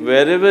psychiatry.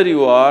 Wherever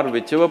you are,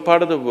 whichever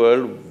part of the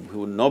world,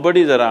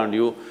 nobody is around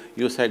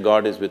you say,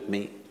 God is with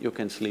me, you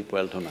can sleep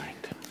well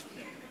tonight.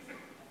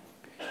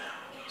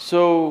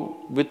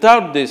 So,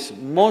 without this,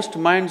 most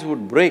minds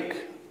would break.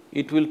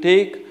 It will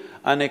take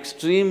an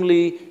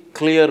extremely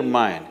clear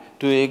mind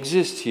to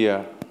exist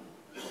here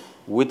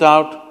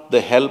without the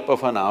help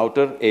of an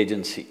outer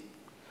agency.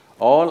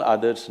 All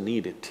others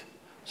need it.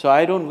 So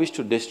I don't wish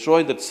to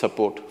destroy that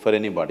support for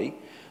anybody,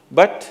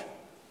 but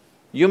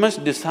you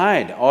must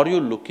decide, are you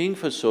looking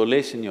for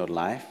solace in your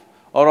life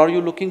or are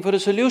you looking for a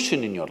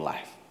solution in your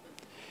life?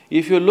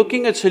 If you're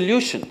looking at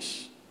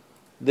solutions,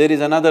 there is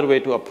another way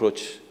to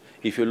approach.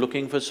 If you're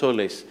looking for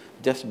solace,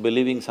 just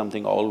believing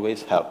something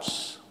always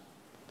helps.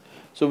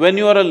 So when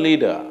you are a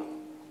leader,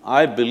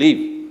 I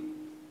believe,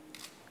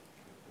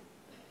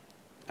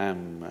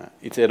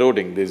 it's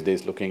eroding these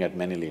days looking at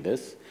many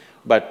leaders,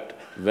 but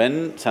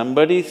when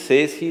somebody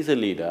says he's a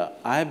leader,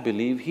 I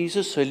believe he's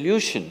a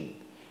solution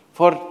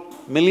for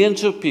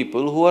millions of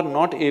people who are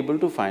not able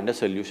to find a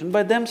solution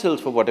by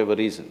themselves for whatever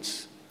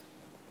reasons.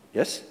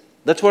 Yes?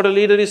 That's what a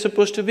leader is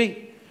supposed to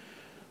be.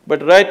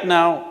 But right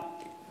now,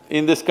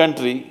 in this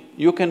country,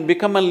 you can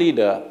become a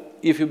leader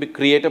if you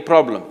create a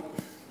problem.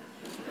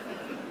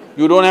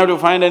 You don't have to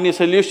find any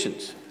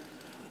solutions.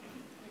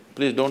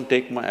 Please don't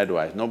take my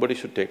advice, nobody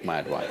should take my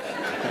advice.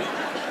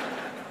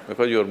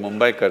 Because you're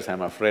Mumbaikars,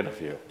 I'm afraid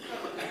of you.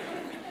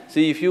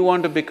 See, if you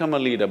want to become a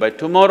leader, by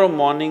tomorrow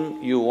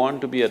morning you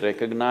want to be a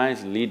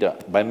recognized leader,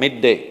 by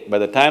midday, by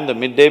the time the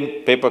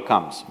midday paper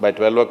comes, by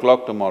 12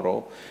 o'clock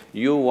tomorrow,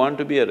 you want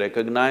to be a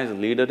recognized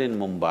leader in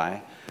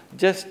Mumbai,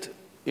 just,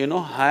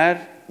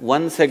 hire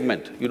one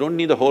segment, you don't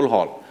need the whole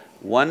hall.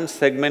 One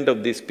segment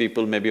of these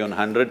people, maybe on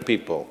 100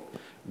 people,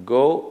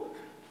 go,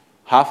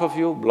 half of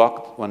you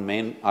block one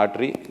main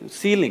artery,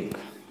 ceiling.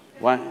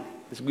 Why?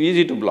 It's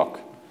easy to block.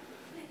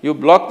 You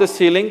block the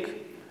ceiling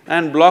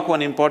and block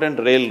one important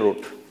rail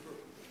route.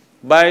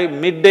 By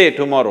midday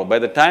tomorrow, by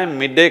the time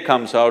midday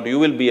comes out, you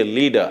will be a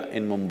leader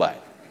in Mumbai.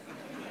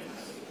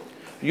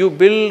 You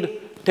build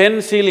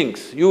 10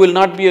 ceilings, you will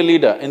not be a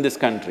leader in this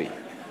country.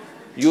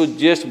 You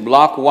just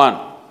block one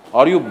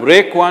or you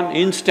break one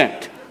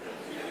instant.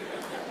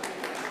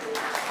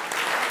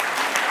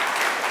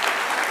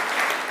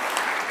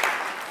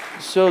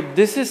 So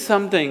this is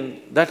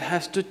something that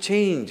has to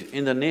change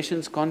in the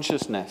nation's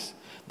consciousness,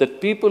 that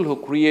people who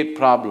create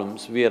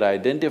problems, we are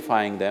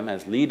identifying them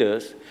as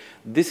leaders.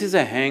 This is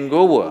a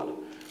hangover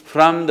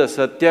from the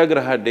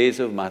Satyagraha days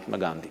of Mahatma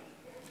Gandhi.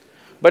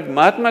 But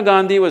Mahatma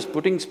Gandhi was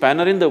putting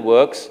spanner in the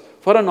works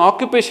for an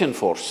occupation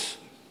force.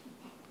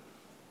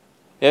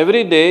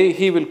 Every day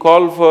he will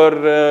call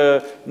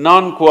for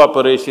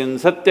non-cooperation,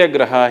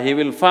 Satyagraha, he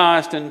will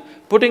fast and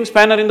putting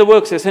spanner in the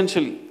works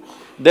essentially.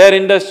 Their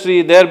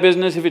industry, their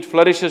business, if it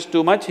flourishes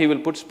too much, he will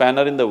put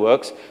spanner in the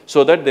works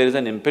so that there is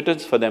an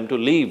impetus for them to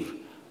leave,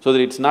 so that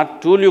it's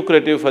not too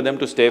lucrative for them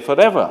to stay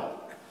forever.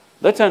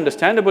 That's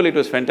understandable, it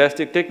was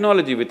fantastic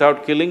technology,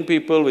 without killing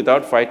people,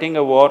 without fighting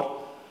a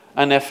war,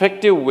 an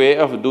effective way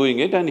of doing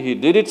it, and he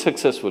did it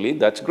successfully,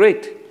 that's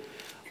great.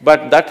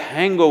 But that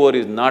hangover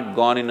is not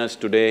gone in us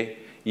today.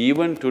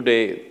 Even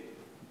today,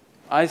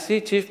 I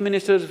see chief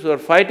ministers who are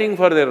fighting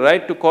for their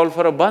right to call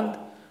for a bandh.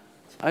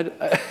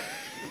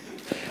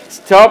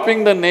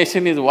 Stopping the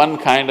nation is one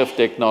kind of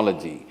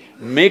technology,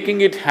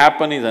 making it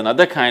happen is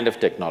another kind of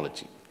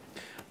technology.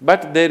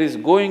 But there is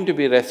going to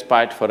be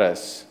respite for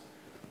us,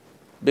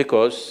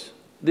 because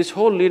this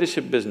whole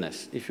leadership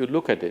business, if you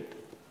look at it,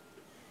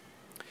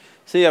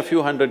 say a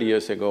few hundred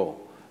years ago,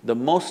 the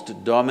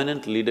most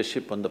dominant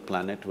leadership on the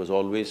planet was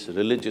always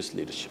religious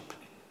leadership.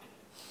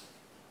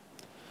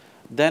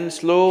 Then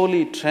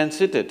slowly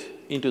transited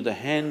into the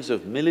hands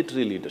of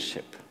military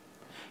leadership.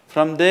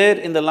 From there,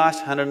 in the last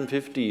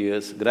 150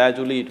 years,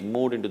 gradually it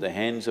moved into the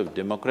hands of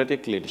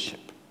democratic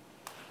leadership.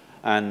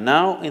 And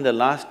now, in the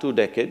last 2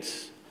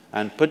 decades,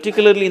 and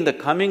particularly in the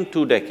coming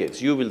 2 decades,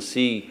 you will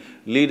see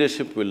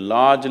leadership will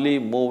largely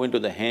move into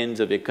the hands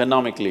of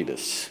economic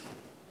leaders,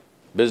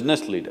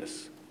 business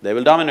leaders. They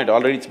will dominate,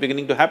 already it's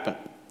beginning to happen.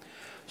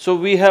 So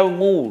we have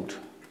moved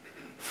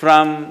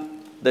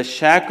from the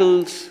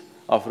shackles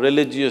of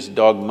religious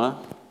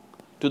dogma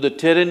to the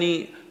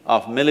tyranny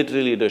of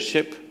military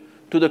leadership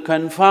to the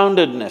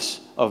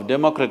confoundedness of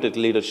democratic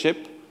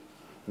leadership.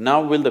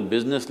 Now will the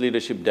business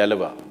leadership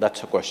deliver?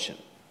 That's a question.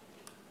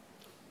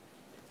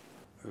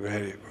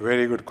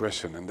 Very good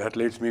question, and that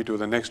leads me to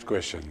the next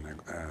question,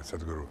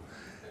 Sadhguru.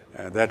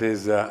 That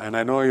is, and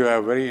I know you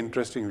have very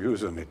interesting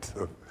views on it,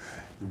 so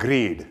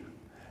greed.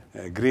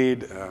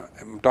 Greed,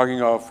 I'm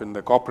talking of in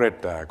the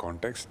corporate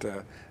context,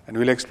 and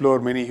we'll explore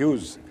many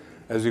hues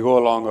as we go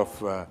along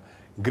of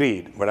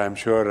greed, but I'm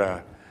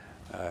sure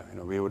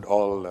we would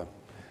all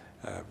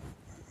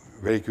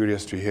very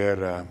curious to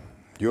hear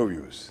your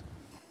views.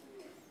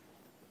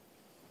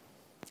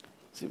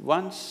 See,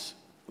 once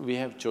we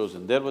have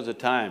chosen, there was a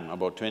time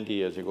about 20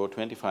 years ago,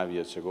 25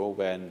 years ago,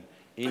 when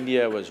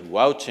India was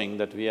vouching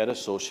that we are a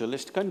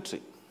socialist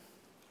country.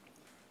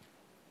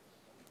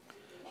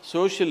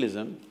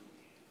 Socialism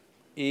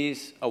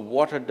is a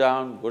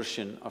watered-down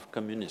version of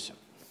communism.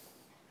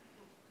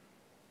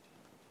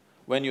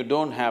 When you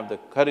don't have the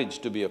courage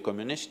to be a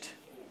communist,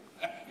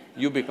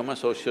 you become a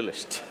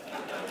socialist.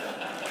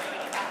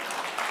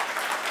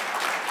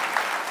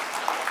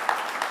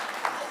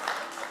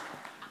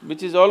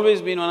 which has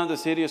always been one of the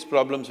serious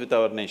problems with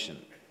our nation,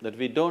 that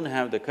we don't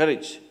have the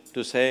courage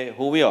to say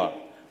who we are,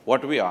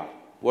 what do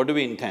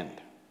we intend.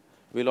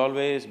 We'll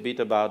always beat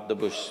about the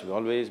bush, we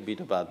always beat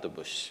about the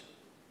bush,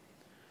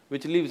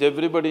 which leaves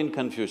everybody in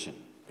confusion,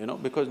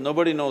 because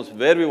nobody knows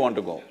where we want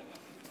to go.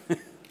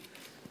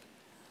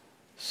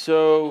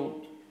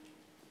 So,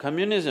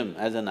 communism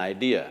as an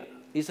idea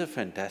is a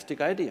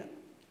fantastic idea.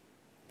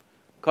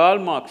 Karl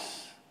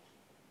Marx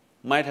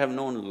might have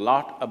known a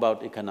lot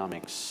about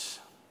economics,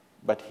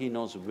 but he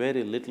knows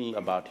very little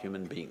about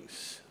human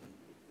beings.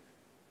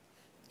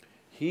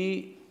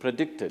 He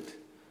predicted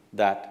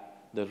that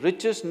the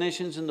richest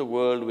nations in the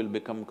world will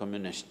become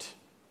communist.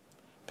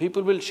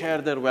 People will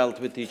share their wealth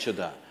with each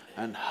other,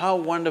 and how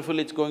wonderful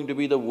it's going to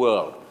be the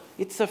world.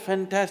 It's a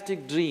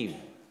fantastic dream.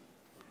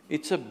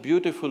 It's a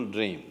beautiful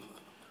dream.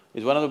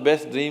 It's one of the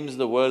best dreams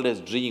the world has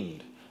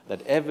dreamed,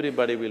 that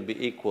everybody will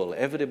be equal,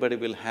 everybody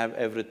will have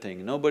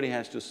everything, nobody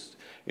has to…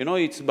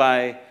 it's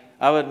by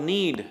our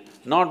need,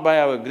 not by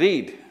our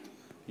greed.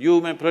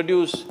 You may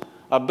produce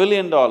 $1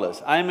 billion,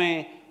 I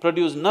may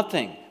produce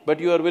nothing,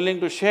 but you are willing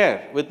to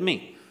share with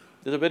me.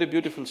 There's a very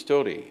beautiful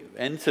story,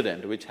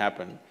 incident which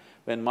happened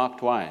when Mark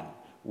Twain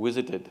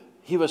visited.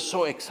 He was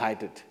so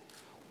excited.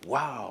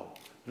 Wow,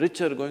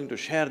 rich are going to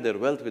share their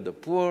wealth with the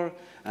poor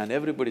and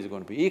everybody is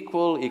going to be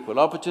equal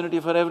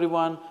opportunity for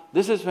everyone.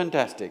 This is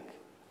fantastic.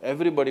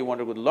 Everybody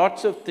wanted to go.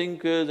 Lots of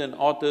thinkers and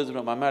authors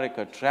from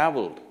America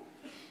traveled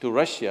to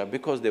Russia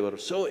because they were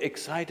so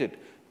excited.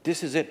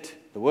 This is it,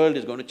 the world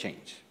is going to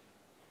change.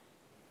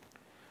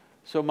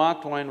 So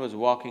Mark Twain was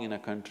walking in a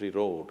country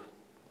road.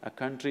 A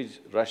country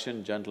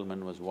Russian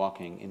gentleman was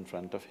walking in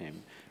front of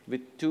him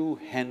with 2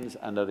 hens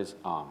under his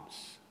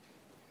arms.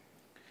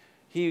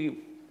 He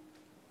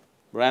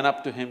ran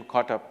up to him,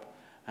 caught up,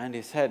 and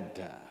he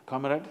said,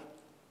 "Comrade,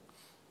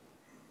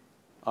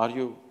 are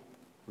you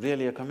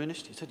really a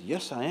communist?" He said,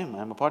 "Yes, I am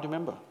a party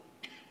member."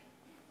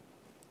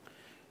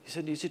 He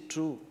said, "Is it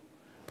true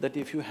that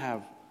if you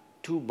have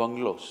 2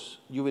 bungalows,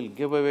 you will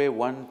give away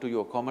 1 to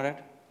your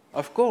comrade?"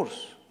 "Of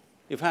course.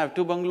 If I have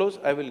 2 bungalows,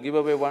 I will give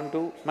away 1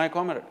 to my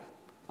comrade.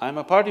 I am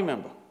a party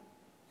member,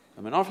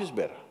 I'm an office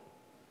bearer."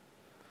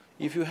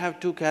 "If you have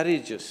 2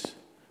 carriages,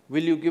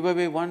 will you give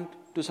away 1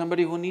 to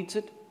somebody who needs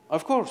it?"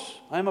 "Of course,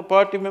 I am a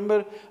party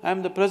member, I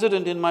am the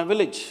president in my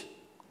village.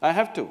 I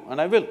have to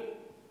and I will."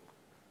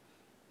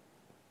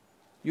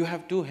 "You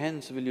have 2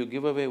 hens, will you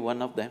give away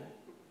 1 of them?"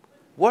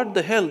 "What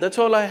the hell, that's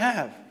all I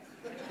have."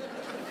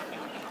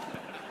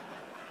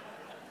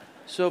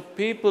 So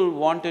people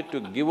wanted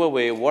to give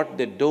away what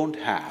they don't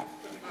have.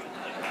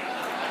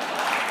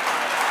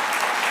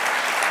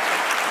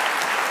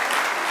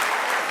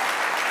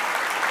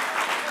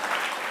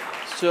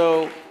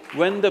 So,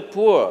 when the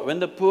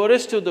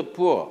poorest of the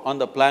poor on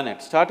the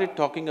planet started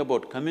talking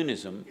about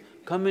communism,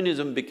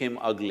 communism became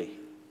ugly.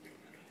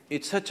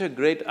 It's such a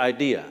great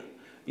idea.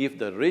 If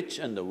the rich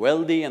and the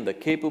wealthy and the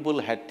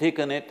capable had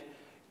taken it,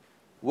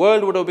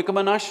 world would have become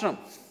an ashram.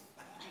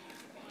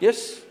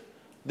 Yes,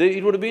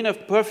 it would have been a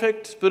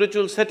perfect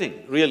spiritual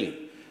setting,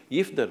 really,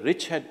 if the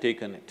rich had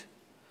taken it.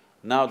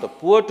 Now the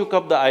poor took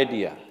up the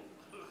idea.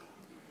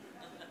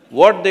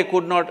 What they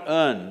could not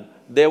earn,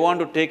 they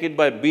want to take it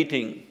by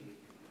beating.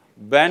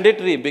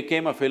 Banditry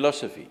became a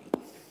philosophy.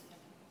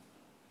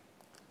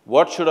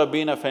 What should have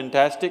been a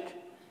fantastic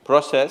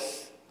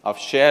process of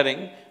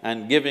sharing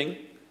and giving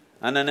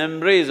and an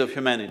embrace of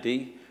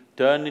humanity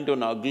turned into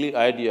an ugly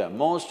idea.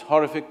 Most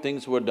horrific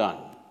things were done.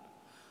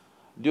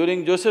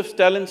 During Joseph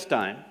Stalin's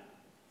time,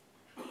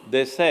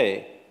 they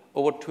say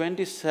over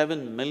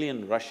 27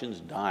 million Russians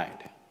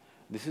died.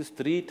 This is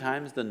 3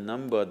 times the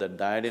number that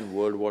died in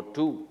World War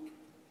II.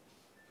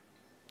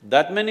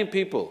 That many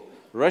people,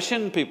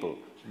 Russian people,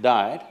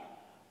 died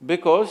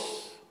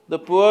because the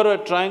poor are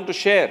trying to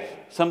share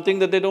something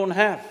that they don't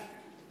have.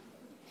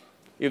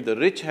 If the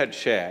rich had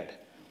shared,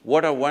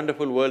 what a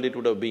wonderful world it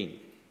would have been.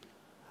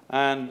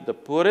 And the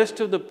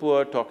poorest of the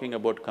poor talking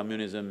about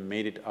communism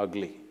made it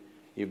ugly.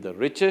 If the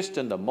richest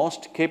and the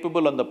most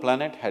capable on the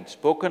planet had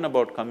spoken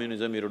about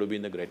communism, it would have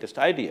been the greatest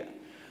idea.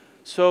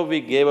 So we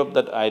gave up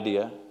that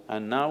idea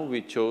and now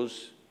we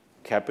chose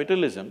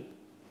capitalism.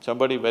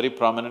 Somebody very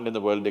prominent in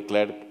the world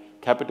declared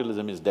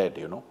capitalism is dead,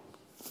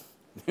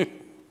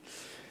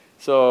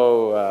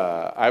 So,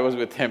 I was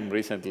with him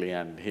recently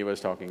and he was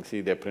talking,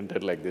 see, they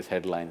printed like this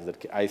headlines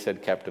that I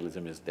said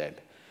capitalism is dead.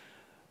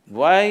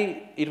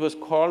 Why it was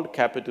called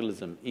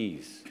capitalism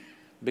is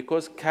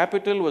because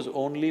capital was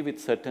only with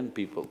certain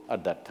people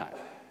at that time.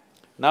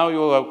 Now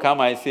you have come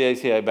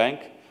ICICI Bank,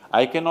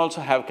 I can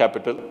also have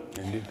capital.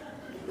 Indeed.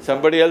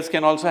 Somebody else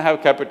can also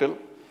have capital.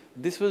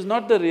 This was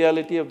not the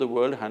reality of the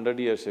world 100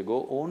 years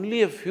ago.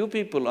 Only a few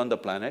people on the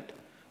planet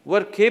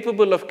were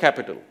capable of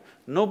capital.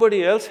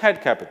 Nobody else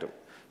had capital.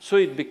 So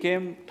it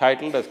became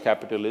titled as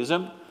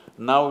capitalism.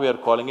 Now we are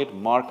calling it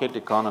market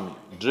economy,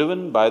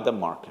 driven by the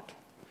market.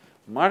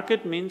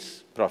 Market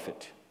means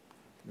profit.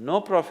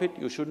 No profit,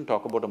 you shouldn't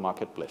talk about a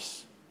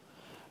marketplace.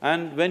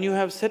 And when you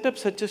have set up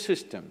such a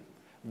system,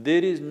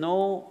 there is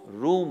no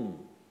room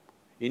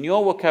In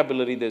your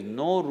vocabulary, there's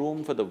no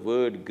room for the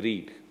word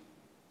greed.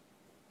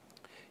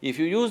 If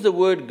you use the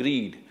word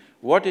greed,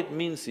 what it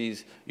means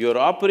is you're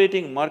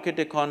operating market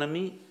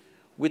economy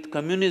with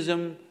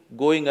communism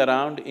going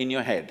around in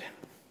your head.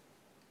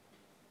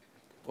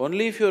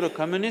 Only if you're a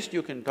communist,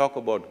 you can talk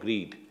about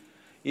greed.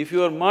 If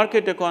you're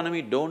market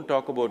economy, don't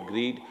talk about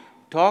greed,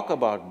 talk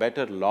about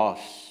better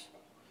laws.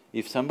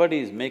 If somebody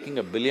is making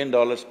 $1 billion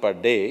per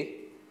day,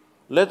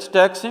 let's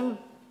tax him.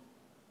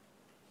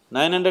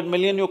 900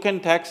 million, you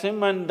can tax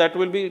him and that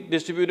will be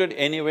distributed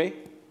anyway.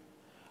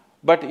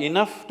 But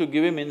enough to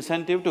give him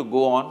incentive to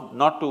go on,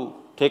 not to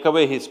take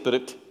away his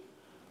spirit.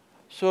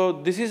 So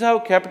this is how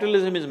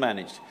capitalism is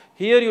managed.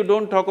 Here you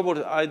don't talk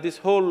about this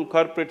whole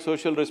corporate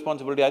social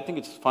responsibility, I think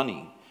it's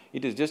funny.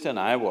 It is just an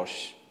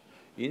eyewash.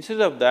 Instead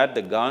of that,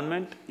 the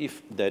government,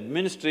 if the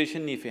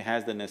administration, if it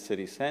has the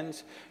necessary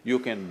sense, you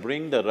can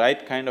bring the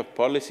right kind of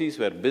policies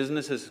where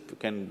businesses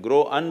can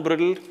grow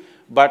unbridled,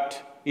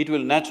 but it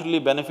will naturally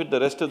benefit the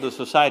rest of the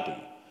society.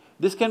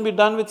 This can be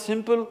done with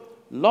simple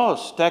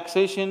laws,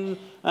 taxation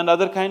and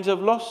other kinds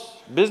of laws.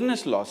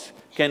 Business laws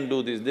can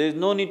do this. There is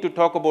no need to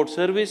talk about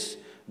service,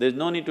 there is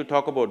no need to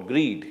talk about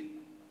greed.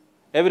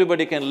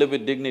 Everybody can live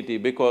with dignity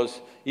because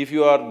if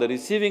you are the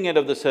receiving end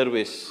of the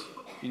service,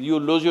 you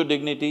lose your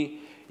dignity.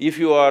 If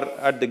you are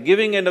at the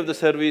giving end of the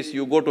service,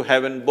 you go to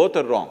heaven, both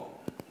are wrong.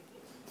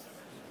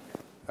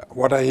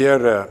 What I hear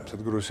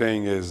Sadhguru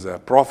saying is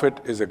profit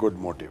is a good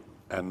motive,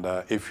 and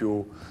if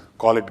you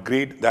call it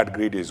greed, that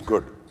greed is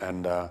good.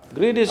 And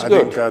greed is I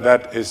good. think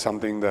that is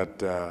something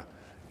that,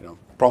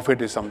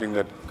 profit is something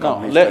that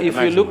Now, if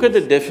you look at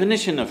the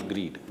definition of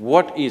greed,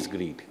 what is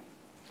greed?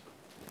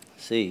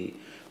 See,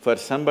 for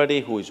somebody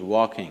who is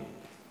walking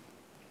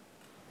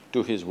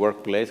to his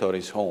workplace or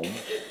his home,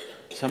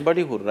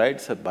 somebody who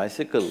rides a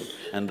bicycle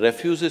and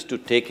refuses to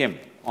take him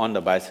on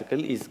the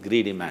bicycle is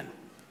greedy man.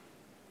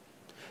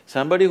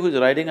 Somebody who is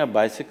riding a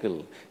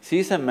bicycle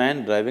sees a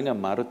man driving a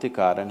Maruti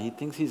car and he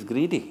thinks he's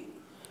greedy.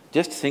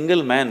 Just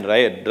single man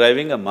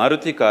driving a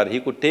Maruti car, he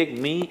could take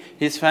me,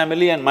 his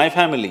family and my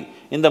family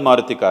in the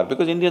Maruti car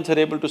because Indians are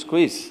able to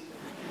squeeze,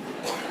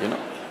 you know.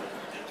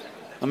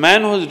 A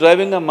man who's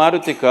driving a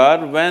Maruti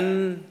car,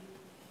 when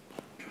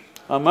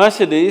a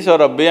Mercedes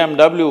or a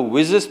BMW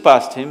whizzes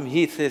past him,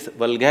 he says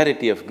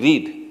vulgarity of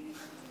greed.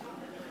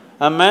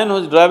 A man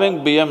who's driving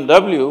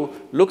BMW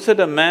looks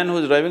at a man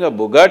who's driving a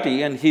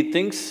Bugatti and he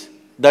thinks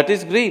that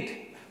is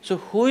greed. So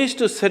who is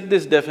to set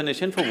this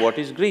definition for what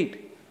is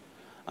greed?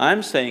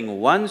 I'm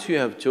saying once you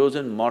have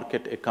chosen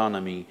market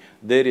economy,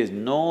 there is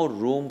no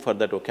room for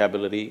that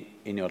vocabulary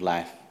in your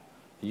life.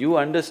 You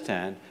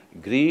understand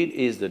greed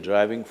is the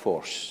driving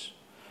force.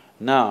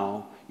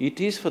 Now, it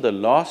is for the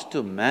laws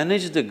to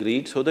manage the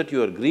greed so that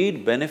your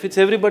greed benefits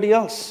everybody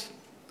else.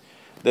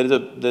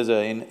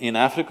 In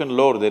African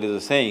lore, there is a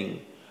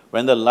saying,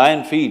 when the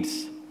lion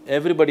feeds,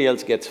 everybody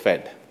else gets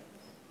fed.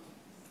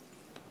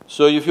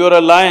 So if you're a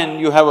lion,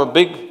 you have a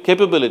big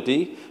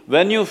capability,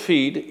 when you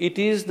feed, it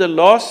is the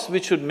laws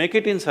which should make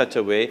it in such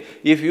a way,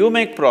 if you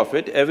make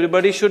profit,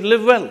 everybody should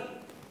live well.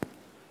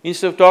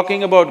 Instead of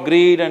talking about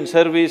greed and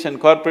service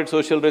and corporate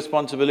social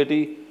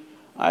responsibility,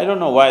 I don't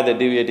know why they're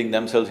deviating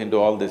themselves into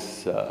all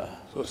this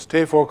So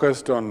stay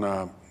focused on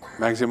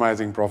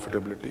maximizing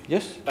profitability.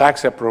 Yes.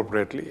 Tax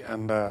appropriately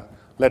and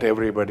let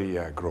everybody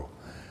grow.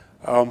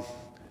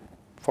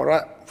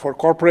 For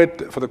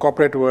the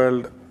corporate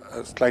world,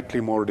 a slightly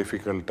more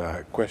difficult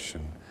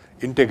question,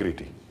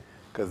 integrity,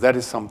 because that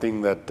is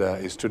something that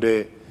is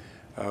today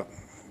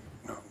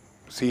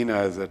seen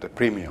as at a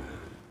premium.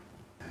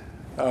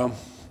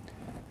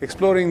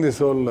 Exploring this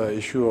whole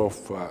issue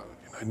of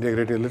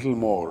integrity a little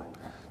more,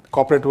 the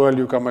corporate world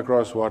you come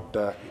across what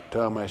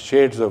term as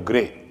shades of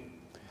grey.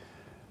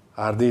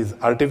 Are these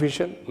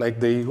artificial, like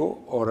the ego,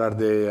 or are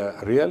they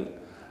real?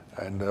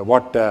 And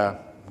what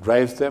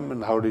drives them,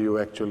 and how do you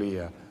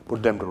actually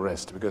put them to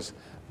rest? Because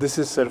this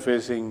is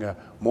surfacing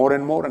more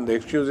and more, and the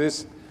excuse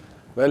is,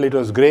 well, it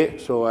was grey,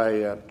 so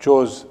I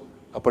chose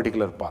a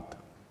particular path.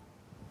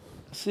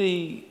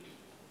 See,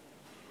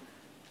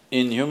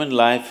 in human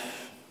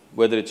life,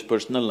 whether it's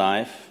personal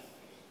life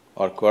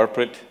or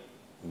corporate,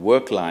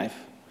 work life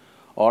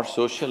or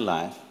social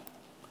life,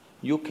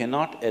 you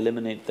cannot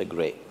eliminate the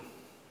grey.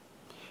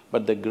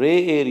 But the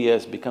grey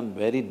areas become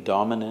very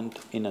dominant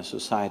in a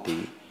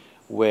society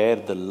where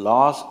the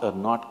laws are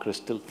not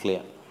crystal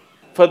clear.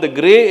 For the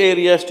grey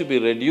areas to be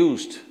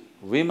reduced,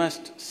 we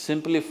must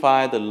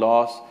simplify the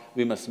laws,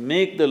 we must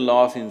make the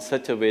laws in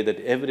such a way that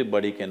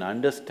everybody can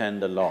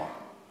understand the law.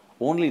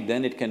 Only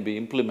then it can be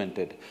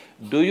implemented.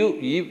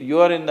 You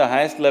are in the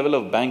highest level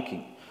of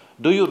banking.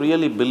 Do you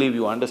really believe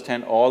you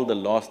understand all the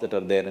laws that are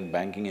there in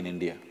banking in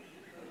India?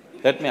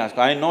 Let me ask,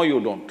 I know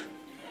you don't.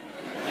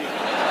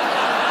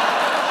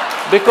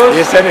 Because…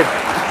 He said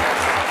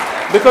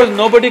it. Because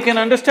nobody can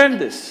understand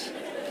this.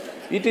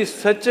 It is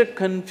such a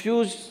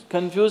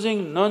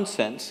confusing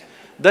nonsense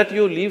that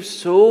you leave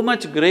so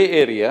much grey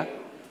area.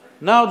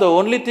 Now the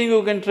only thing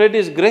you can trade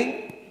is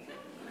grey.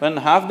 When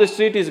half the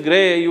street is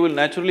grey, you will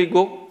naturally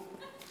go.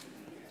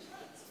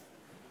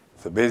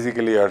 So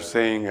basically you're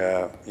saying,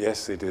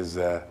 yes, it is,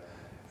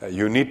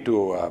 you need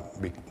to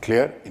be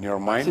clear in your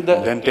mind and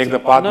then take the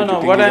path which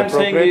you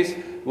think is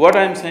appropriate. What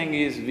I'm saying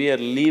is, we are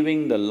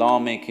leaving the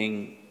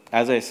lawmaking,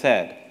 as I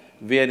said,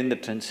 we are in the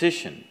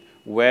transition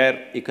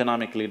where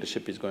economic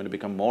leadership is going to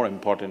become more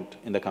important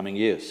in the coming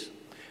years.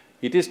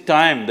 It is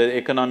time that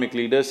economic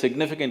leaders,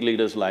 significant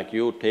leaders like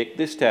you, take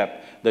this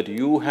step that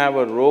you have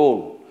a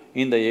role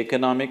in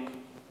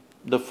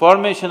the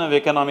formation of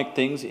economic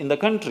things in the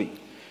country.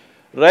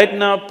 Right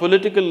now,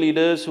 political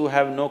leaders who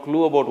have no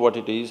clue about what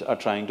it is are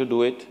trying to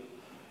do it.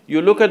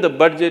 You look at the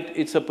budget,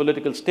 it's a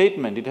political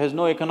statement, it has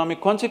no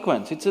economic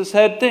consequence, it's a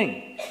sad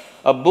thing.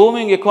 A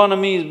booming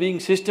economy is being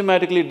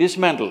systematically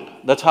dismantled,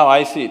 that's how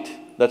I see it,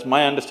 that's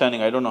my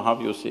understanding, I don't know how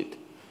you see it.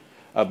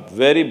 A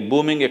very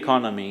booming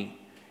economy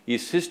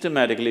is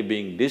systematically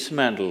being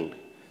dismantled,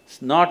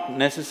 it's not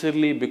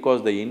necessarily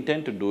because they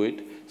intend to do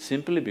it,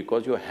 simply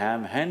because you're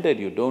ham-handed,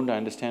 you don't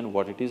understand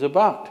what it is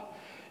about.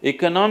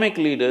 Economic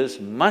leaders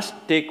must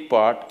take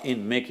part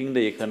in making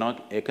the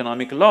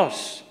economic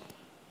laws.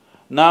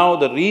 Now,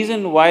 the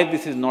reason why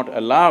this is not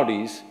allowed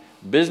is,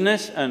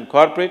 business and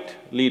corporate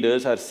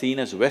leaders are seen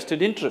as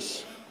vested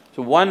interests.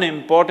 So one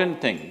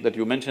important thing that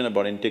you mentioned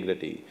about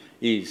integrity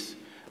is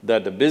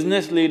that the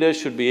business leaders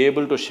should be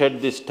able to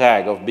shed this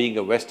tag of being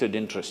a vested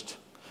interest.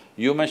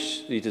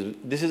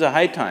 This is a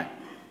high time.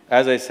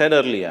 As I said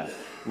earlier,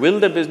 will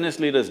the business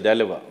leaders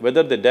deliver?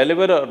 Whether they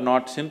deliver or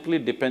not simply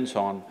depends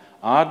on,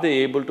 are they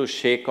able to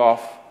shake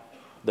off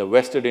the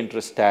vested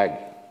interest tag?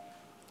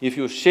 If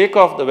you shake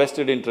off the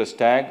vested interest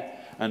tag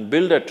and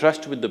build a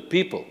trust with the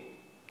people,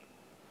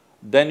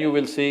 then you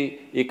will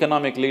see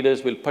economic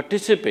leaders will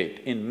participate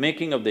in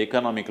making of the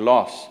economic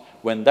laws.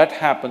 When that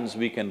happens,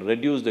 we can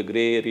reduce the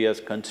gray areas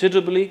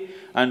considerably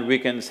and we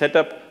can set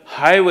up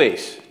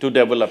highways to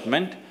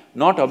development,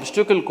 not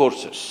obstacle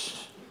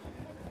courses.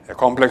 A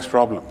complex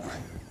problem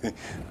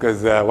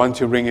because once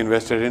you bring in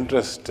vested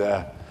interest,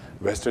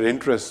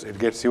 it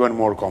gets even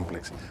more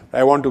complex.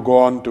 I want to go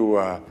on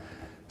to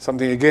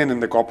something again in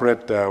the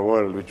corporate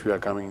world which we are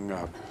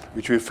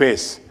which we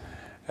face.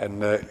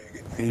 And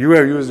you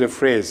have used a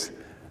phrase,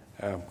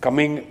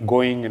 coming,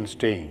 going and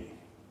staying.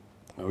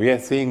 We are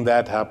seeing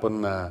that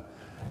happen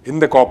in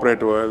the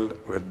corporate world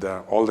with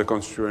all the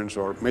constituents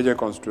or major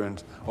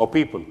constituents or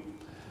people.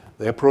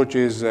 The approach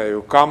is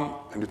you come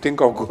and you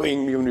think of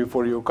going even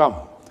before you come.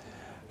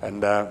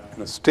 And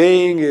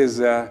staying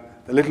is a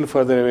little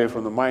further away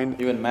from the mind.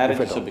 Even marriage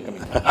is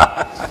becoming…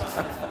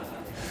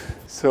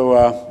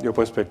 So, your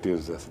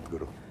perspectives,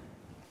 Sadhguru.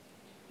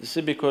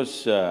 See,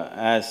 because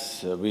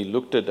as we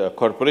looked at a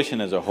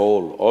corporation as a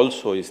whole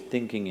also is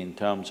thinking in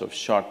terms of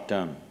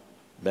short-term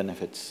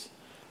benefits.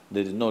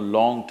 There is no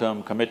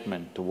long-term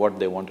commitment to what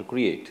they want to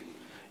create.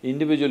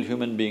 Individual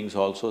human beings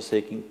also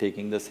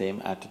taking the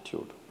same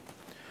attitude.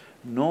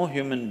 No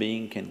human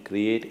being can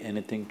create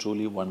anything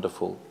truly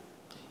wonderful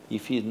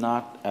if he is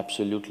not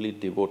absolutely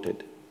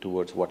devoted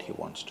towards what he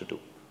wants to do.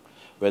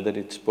 Whether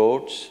it's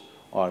sports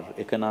or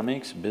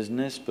economics,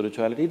 business,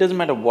 spirituality, it doesn't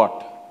matter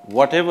what,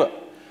 whatever.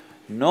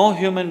 No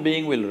human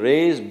being will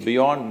raise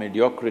beyond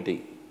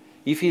mediocrity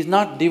if he's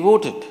not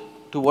devoted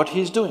to what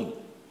he's doing.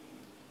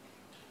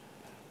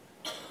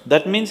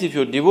 That means if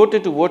you're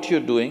devoted to what you're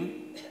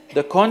doing,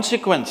 the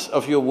consequence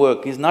of your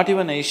work is not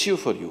even an issue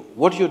for you.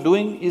 What you're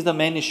doing is the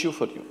main issue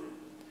for you.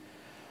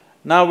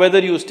 Now, whether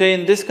you stay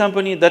in this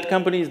company, that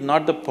company is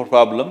not the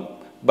problem,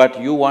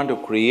 but you want to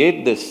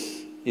create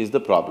this is the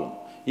problem.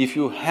 If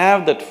you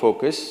have that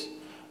focus,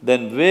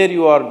 then where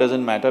you are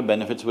doesn't matter,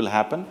 benefits will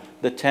happen.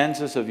 The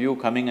chances of you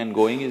coming and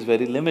going is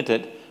very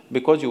limited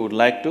because you would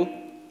like to…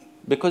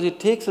 because it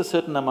takes a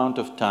certain amount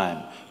of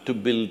time to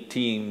build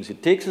teams,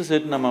 it takes a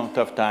certain amount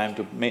of time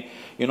to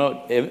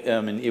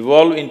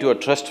evolve into a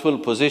trustful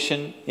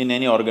position in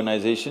any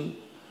organization.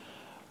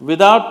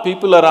 Without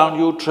people around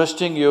you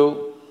trusting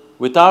you,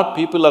 without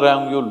people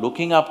around you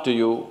looking up to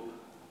you,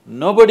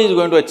 nobody is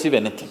going to achieve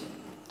anything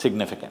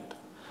significant.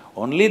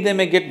 Only they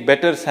may get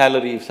better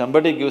salary. If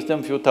somebody gives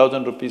them few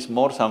thousand rupees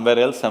more somewhere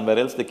else,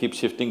 they keep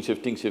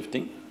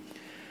shifting.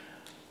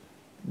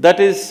 That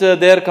is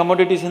their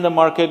commodities in the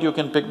market, you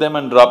can pick them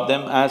and drop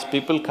them. As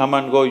people come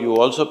and go, you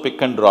also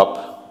pick and drop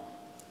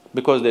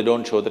because they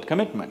don't show that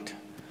commitment.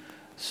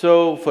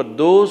 So, for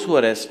those who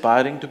are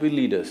aspiring to be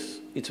leaders,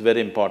 it's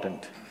very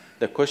important.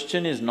 The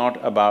question is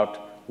not about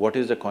what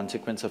is the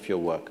consequence of your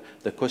work.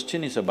 The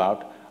question is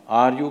about,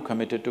 are you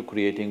committed to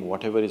creating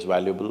whatever is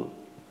valuable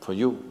for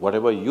you,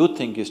 whatever you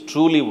think is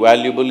truly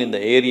valuable in the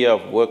area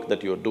of work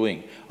that you're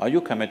doing, are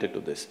you committed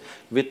to this?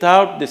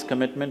 Without this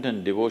commitment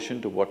and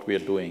devotion to what we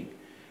are doing,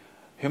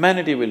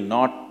 humanity will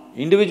not…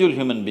 individual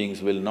human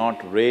beings will not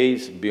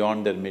raise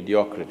beyond their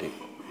mediocrity.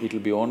 It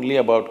will be only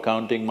about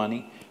counting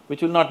money,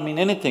 which will not mean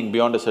anything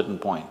beyond a certain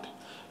point.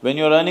 When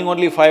you're earning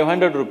only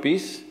 500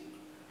 rupees,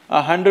 a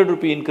 100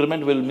 rupee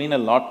increment will mean a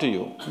lot to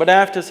you, but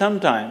after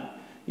some time,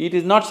 it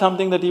is not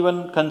something that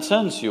even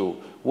concerns you.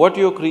 What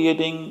you're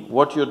creating,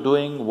 what you're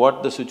doing,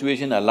 what the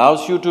situation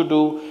allows you to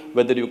do,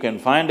 whether you can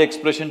find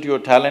expression to your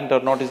talent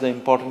or not is the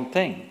important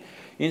thing.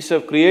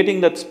 Instead of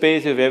creating that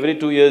space, if every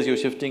 2 years you're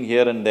shifting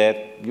here and there,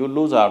 you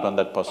lose out on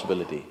that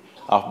possibility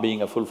of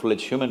being a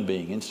full-fledged human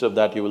being. Instead of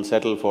that, you will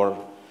settle for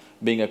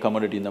being a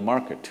commodity in the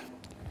market.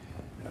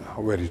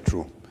 Very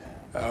true.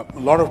 A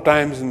lot of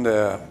times in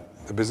the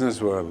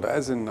business world,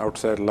 as in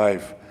outside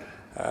life,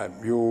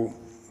 you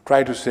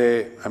try to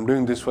say, I'm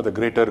doing this for the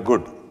greater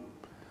good.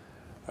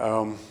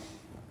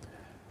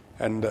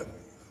 And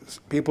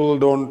people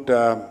don't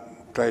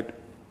try to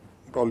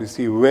probably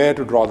see where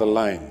to draw the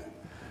line.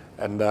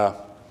 And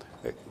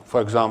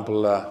for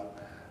example,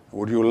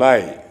 would you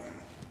lie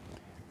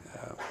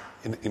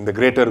in the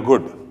greater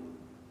good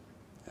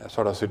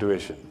sort of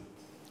situation?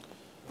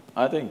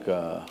 I think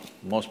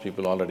most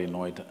people already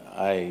know it.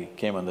 I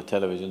came on the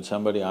television,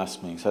 somebody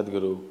asked me,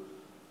 Sadhguru,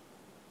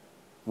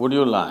 would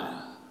you lie?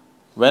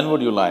 When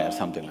would you lie or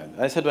something like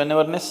that? I said,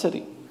 whenever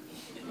necessary.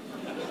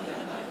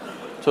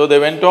 So they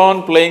went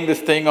on playing this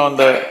thing on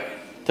the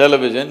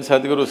television.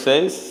 Sadhguru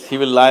says he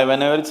will lie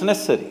whenever it's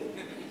necessary.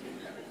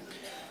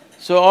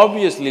 So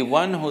obviously,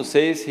 one who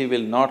says he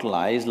will not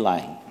lie is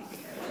lying.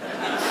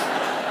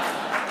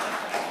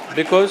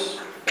 Because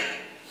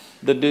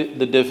the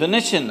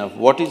definition of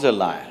what is a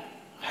lie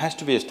has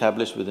to be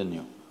established within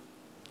you.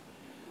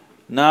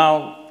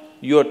 Now,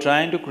 you are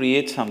trying to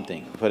create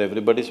something for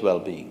everybody's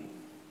well-being.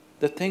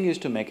 The thing is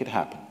to make it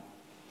happen.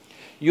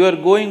 You are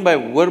going by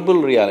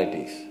verbal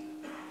realities.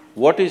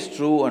 What is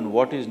true and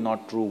what is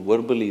not true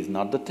verbally is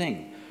not the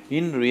thing.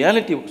 In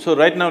reality… So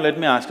right now, let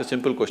me ask a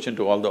simple question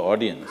to all the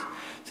audience.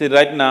 See,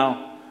 right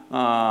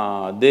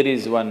now, there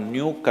is one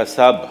new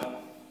kasab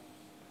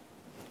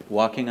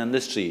walking on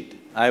the street.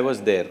 I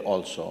was there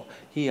also.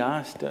 He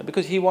asked…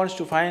 because he wants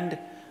to find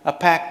a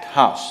packed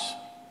house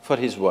for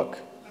his work.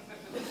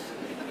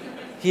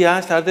 He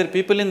asked, are there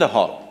people in the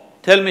hall?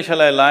 Tell me,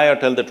 shall I lie or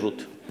tell the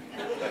truth?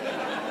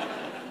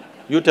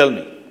 You tell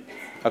me,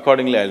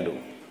 accordingly I'll do.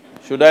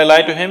 Should I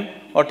lie to him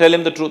or tell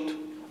him the truth?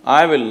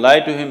 I will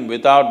lie to him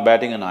without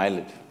batting an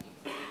eyelid.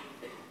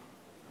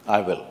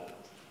 I will.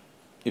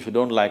 If you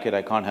don't like it,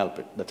 I can't help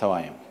it, that's how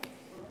I am.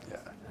 Yeah,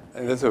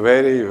 and that's a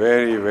very,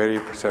 very, very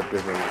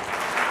perceptible…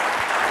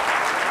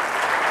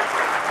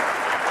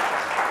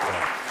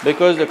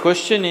 Because the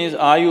question is,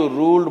 are you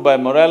ruled by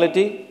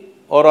morality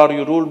or are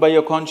you ruled by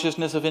your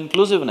consciousness of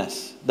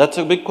inclusiveness? That's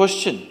a big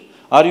question.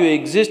 Are you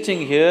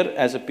existing here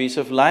as a piece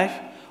of life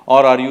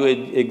or are you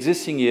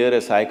existing here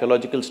as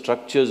psychological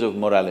structures of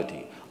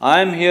morality?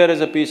 I am here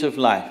as a piece of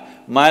life.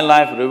 My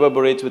life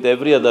reverberates with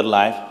every other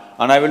life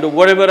and I will do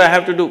whatever I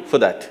have to do for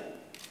that,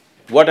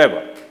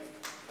 whatever.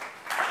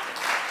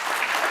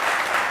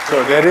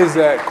 So there is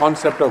a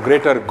concept of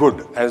greater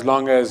good, as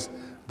long as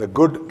the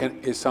good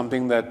is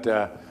something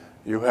that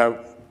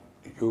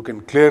you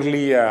can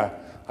clearly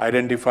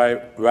identify,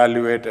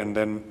 evaluate and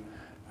then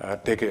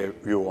take a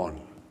view on.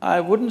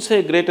 I wouldn't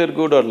say greater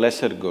good or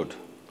lesser good.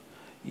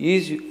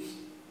 Is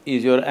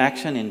your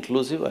action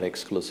inclusive or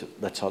exclusive?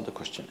 That's all the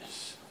question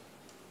is.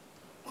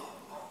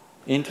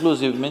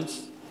 Inclusive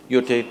means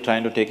you're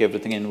trying to take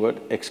everything inward,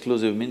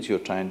 exclusive means you're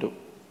trying to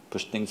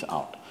push things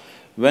out.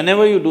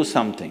 Whenever you do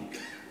something,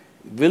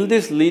 will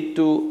this lead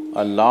to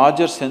a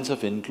larger sense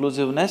of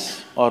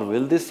inclusiveness or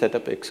will this set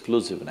up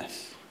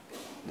exclusiveness?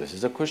 This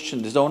is the question,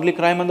 this is the only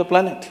crime on the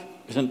planet,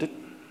 isn't it?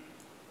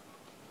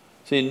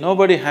 See,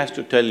 nobody has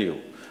to tell you,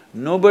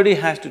 nobody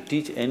has to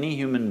teach any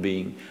human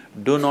being,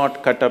 do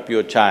not cut up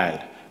your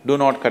child, do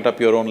not cut up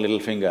your own little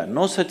finger.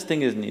 No such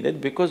thing is needed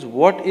because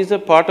what is a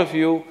part of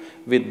you,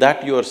 with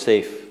that you are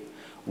safe.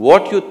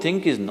 What you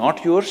think is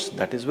not yours,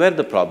 that is where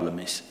the problem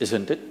is,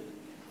 isn't it?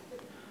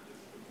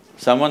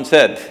 Someone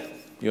said,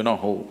 you know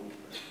who,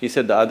 he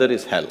said the other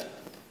is hell.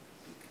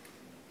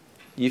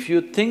 If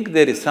you think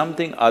there is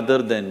something other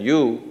than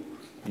you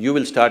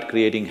will start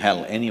creating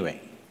hell anyway.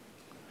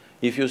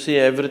 If you see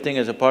everything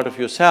as a part of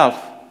yourself,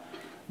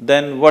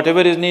 then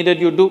whatever is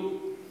needed, you do.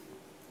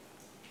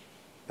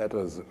 That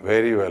was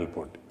very well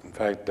put. In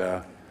fact,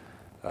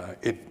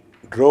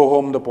 it drove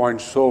home the point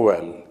so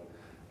well,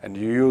 and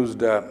you used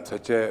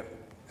such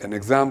an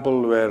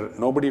example where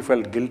nobody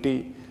felt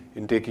guilty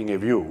in taking a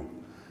view.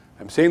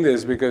 I'm saying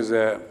this because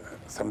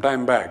some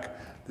time back,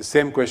 the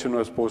same question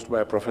was posed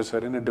by a professor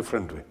in a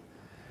different way.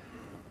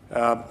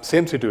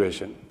 Same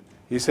situation.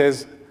 He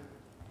says,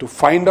 to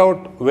find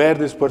out where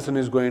this person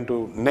is going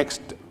to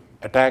next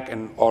attack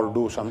or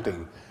do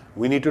something,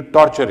 we need to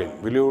torture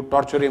him. Will you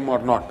torture him or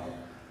not?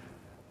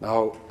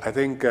 Now, I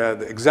think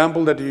the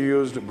example that you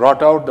used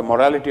brought out the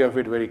morality of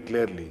it very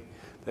clearly.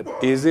 That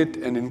is it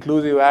an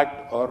inclusive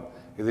act or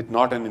is it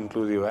not an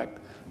inclusive act?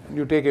 And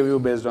you take a view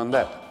based on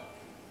that.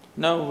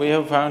 No, we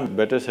have found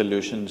better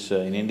solutions.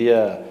 In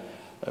India,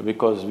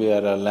 because we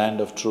are a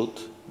land of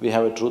truth, we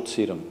have a truth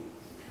serum.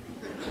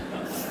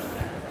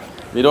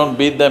 We don't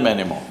beat them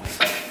anymore.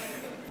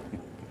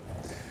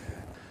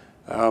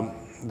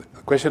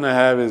 The question I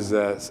have is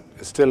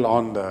still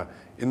on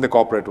in the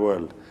corporate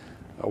world.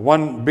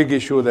 One big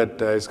issue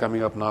that is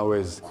coming up now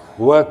is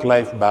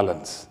work-life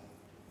balance.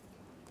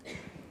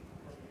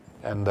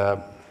 And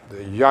the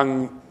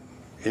young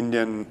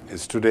Indian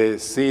is today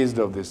seized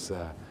of this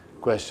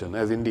question,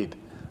 as indeed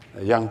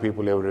young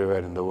people everywhere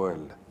in the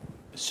world.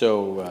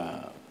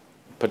 So,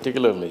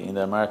 particularly in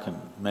the American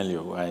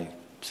milieu, I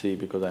see,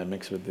 because I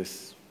mix with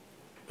this,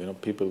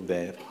 people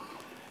there.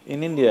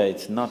 In India,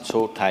 it's not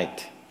so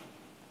tight.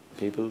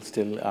 People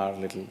still are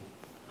little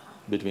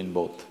between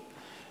both.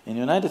 In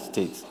United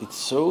States, it's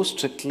so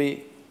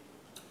strictly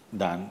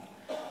done.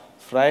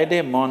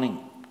 Friday morning,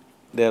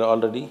 they're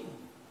already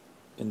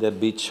in their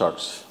beach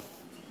shorts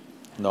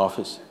in the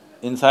office.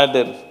 Inside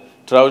their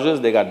trousers,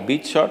 they got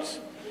beach shorts.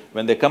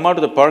 When they come out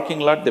of the parking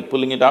lot, they're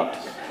pulling it out.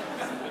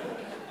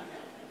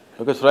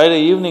 Because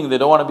Friday evening, they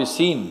don't want to be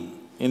seen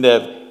in their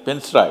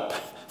pinstripe.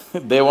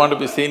 They want to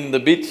be seen in the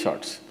beach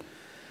shorts.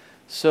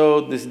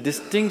 So this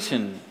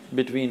distinction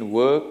between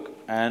work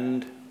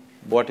and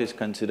what is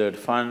considered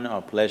fun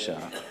or pleasure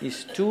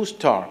is too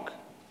stark.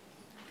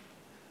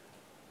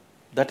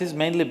 That is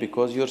mainly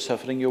because you're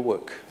suffering your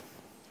work.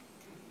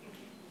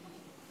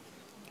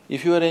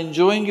 If you are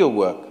enjoying your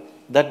work,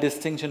 that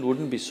distinction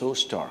wouldn't be so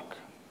stark.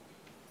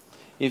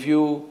 If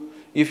you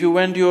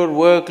went to your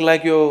work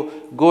like you're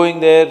going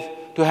there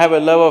to have a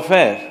love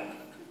affair,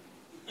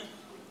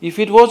 if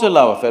it was a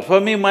love affair, for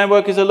me my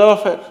work is a love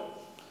affair.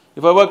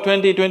 If I work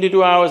 20,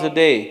 22 hours a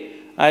day,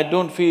 I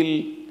don't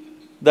feel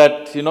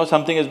that,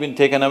 something has been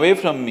taken away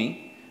from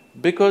me,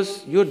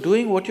 because you're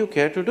doing what you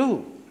care to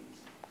do.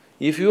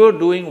 If you're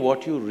doing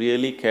what you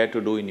really care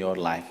to do in your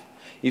life,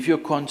 if you're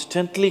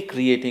constantly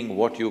creating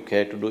what you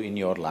care to do in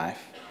your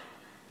life,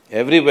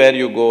 everywhere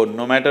you go,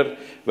 no matter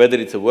whether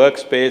it's a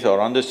workspace or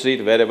on the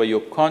street, wherever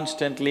you're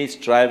constantly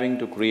striving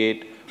to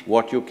create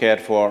what you care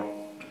for,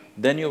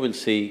 then you will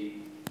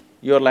see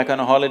you're like on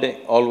a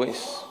holiday,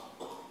 always.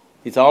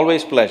 It's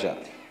always pleasure.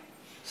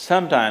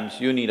 Sometimes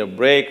you need a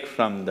break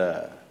from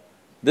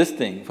this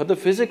thing for the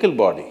physical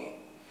body.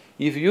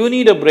 If you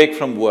need a break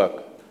from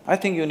work, I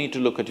think you need to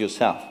look at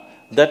yourself.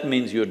 That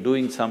means you're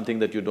doing something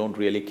that you don't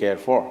really care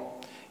for.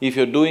 If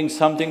you're doing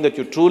something that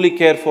you truly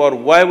care for,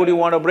 why would you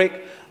want a break?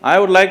 I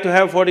would like to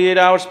have 48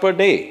 hours per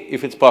day,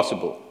 if it's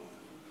possible.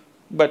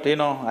 But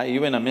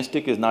even a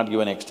mystic is not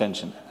given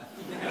extension.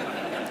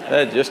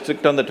 They're just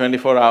strict on the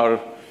 24-hour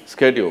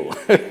schedule.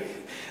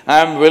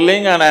 I'm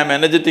willing and I'm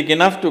energetic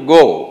enough to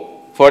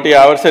go 40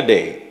 hours a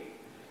day,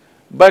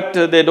 but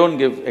they don't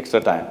give extra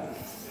time,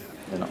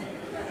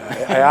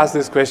 I asked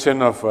this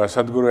question of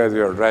Sadhguru as we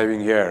were driving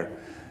here,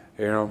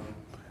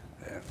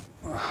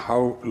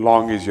 how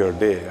long is your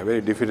day?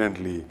 Very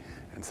diffidently.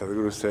 And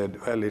Sadhguru said,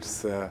 well,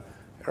 it's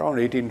around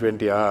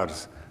 18-20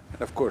 hours.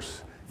 And of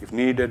course, if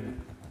needed,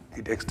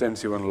 it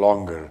extends even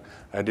longer.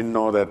 I didn't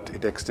know that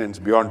it extends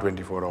beyond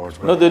 24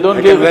 hours. No, they don't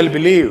I give… can well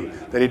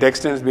believe that it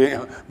extends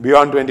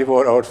beyond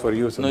 24 hours for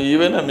you. No,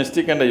 even a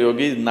mystic and a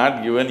yogi is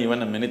not given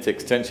even a minute's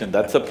extension.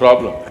 That's a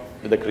problem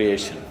with the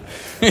creation.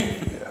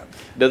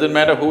 Doesn't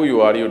matter who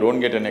you are, you don't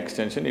get an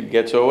extension, it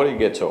gets over, it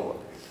gets over.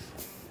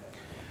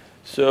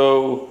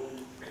 So,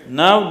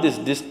 now this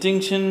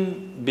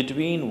distinction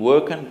between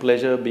work and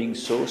pleasure being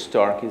so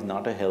stark is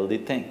not a healthy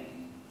thing.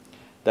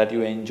 That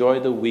you enjoy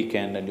the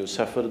weekend and you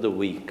suffer the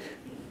week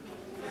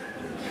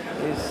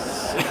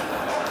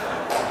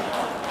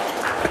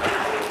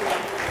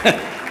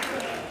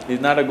is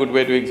not a good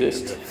way to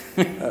exist.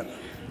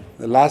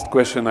 The last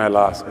question I'll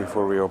ask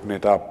before we open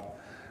it up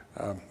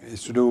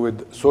is to do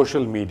with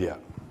social media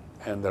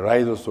and the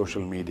rise of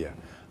social media.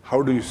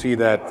 How do you see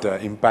that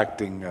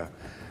impacting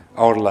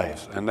our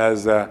lives? And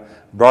as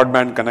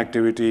broadband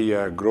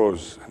connectivity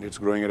grows, and it's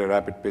growing at a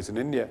rapid pace in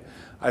India,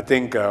 I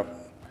think 1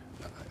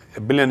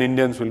 billion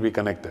Indians will be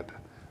connected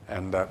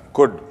and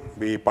could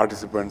be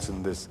participants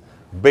in this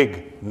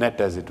big net,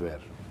 as it were.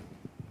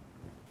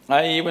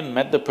 I even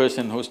met the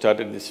person who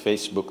started this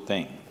Facebook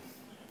thing.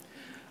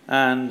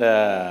 And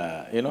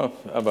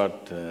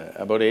about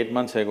 8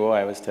 months ago,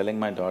 I was telling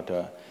my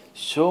daughter,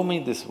 show me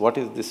this, what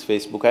is this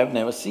Facebook, I've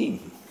never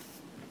seen.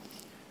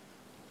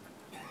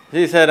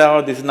 She said,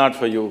 oh, this is not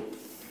for you.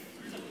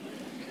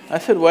 I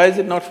said, why is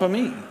it not for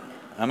me?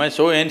 Am I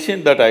so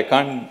ancient that I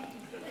can't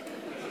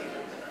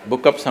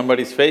book up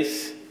somebody's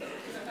face?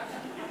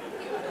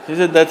 She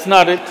said, that's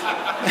not it.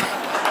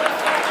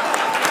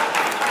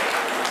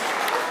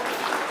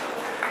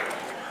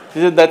 She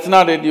said, that's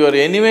not it, you are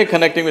anyway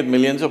connecting with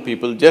millions of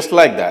people just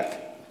like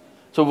that.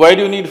 So why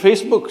do you need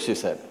Facebook, she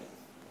said.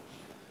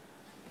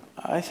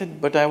 I said,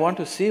 but I want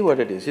to see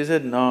what it is. She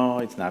said, no,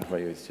 it's not for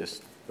you, it's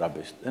just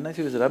rubbish. Then I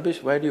said, it's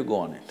rubbish, why do you go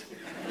on it?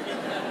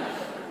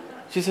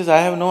 She says, I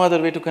have no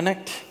other way to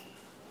connect.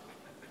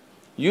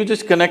 You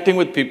just connecting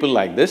with people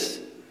like this,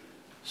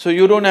 so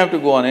you don't have to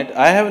go on it.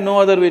 I have no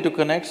other way to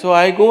connect, so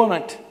I go on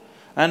it.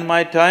 And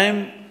my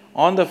time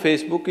on the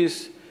Facebook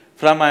is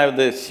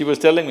she was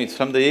telling me,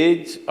 from the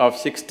age of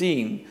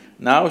 16,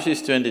 now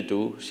she's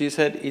 22, she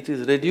said, it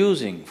is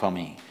reducing for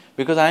me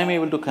because I'm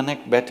able to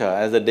connect better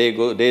as the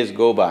days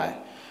go by.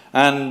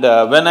 And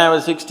when I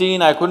was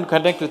 16, I couldn't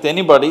connect with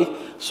anybody,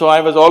 so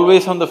I was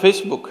always on the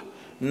Facebook.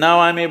 Now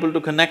I'm able to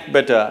connect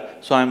better,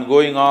 so I'm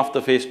going off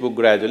the Facebook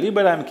gradually,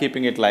 but I'm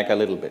keeping it like a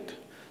little bit.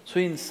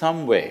 So in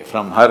some way,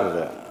 from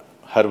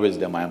her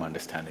wisdom I'm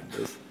understanding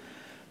this,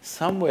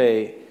 some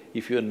way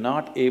if you're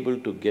not able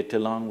to get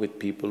along with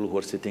people who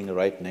are sitting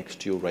right next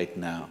to you right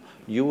now,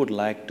 you would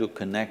like to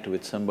connect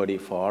with somebody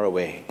far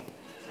away.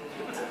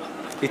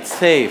 It's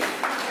safe.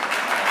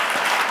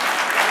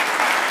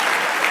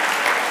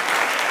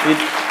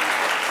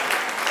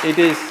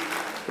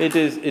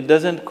 It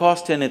doesn't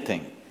cost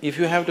anything. If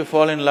you have to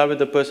fall in love with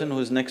the person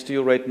who's next to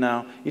you right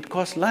now, it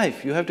costs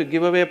life. You have to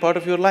give away a part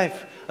of your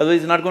life, otherwise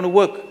it's not going to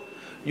work.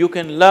 You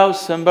can love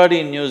somebody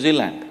in New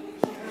Zealand.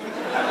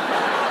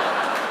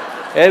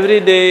 Every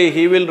day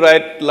he will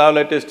write love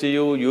letters to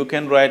you, you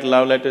can write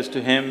love letters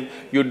to him.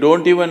 You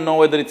don't even know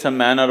whether it's a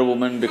man or a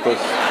woman because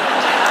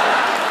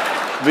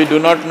we do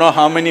not know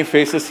how many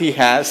faces he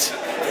has.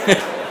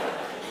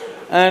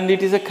 And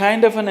it is a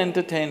kind of an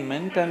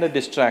entertainment and a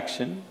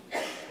distraction.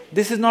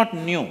 This is not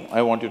new,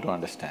 I want you to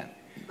understand.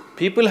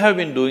 People have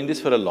been doing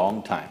this for a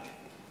long time.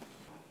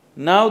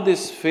 Now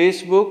this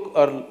Facebook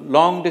or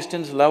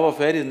long-distance love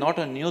affair is not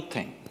a new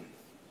thing.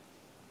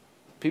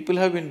 People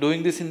have been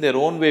doing this in their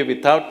own way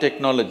without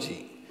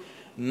technology.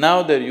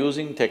 Now they're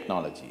using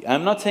technology.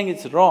 I'm not saying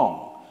it's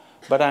wrong,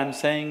 but I'm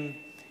saying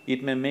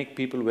it may make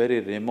people very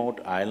remote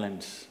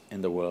islands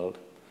in the world,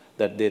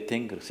 that they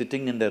think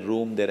sitting in their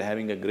room, they're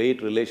having a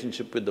great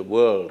relationship with the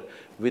world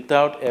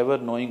without ever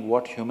knowing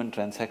what human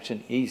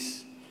transaction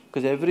is.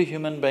 Because every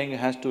human being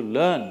has to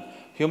learn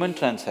human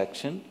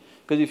transaction,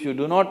 because if you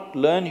do not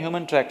learn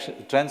human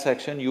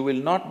transaction, you will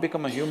not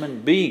become a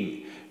human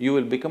being, you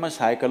will become a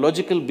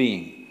psychological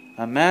being.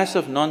 A mass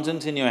of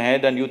nonsense in your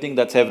head and you think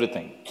that's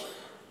everything.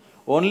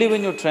 Only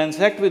when you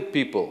transact with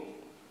people,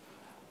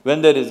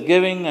 when there is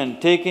giving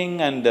and taking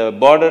and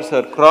borders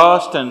are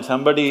crossed and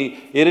somebody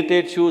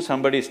irritates you,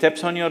 somebody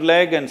steps on your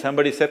leg and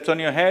somebody steps on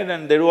your head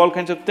and they do all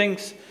kinds of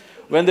things.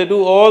 When they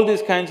do all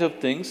these kinds of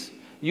things,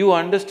 you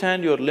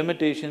understand your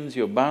limitations,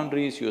 your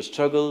boundaries, your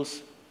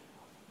struggles.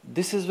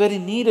 This is very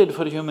needed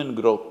for human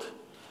growth.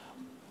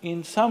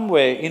 In some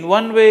way, in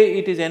one way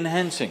it is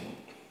enhancing,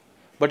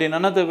 but in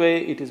another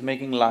way, it is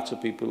making lots of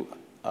people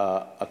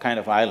a kind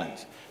of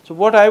islands. So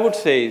what I would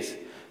say is,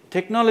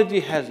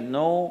 technology has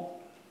no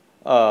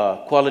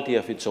quality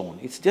of its own,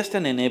 it's just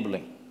an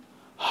enabling.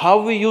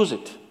 How we use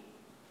it,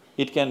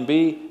 it can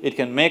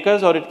make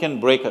us or it can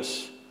break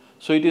us.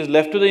 So it is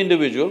left to the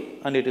individual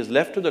and it is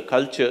left to the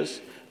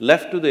cultures,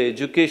 left to the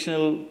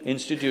educational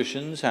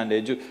institutions and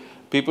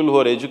people who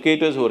are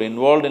educators who are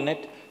involved in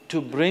it,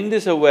 to bring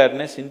this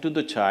awareness into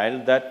the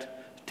child that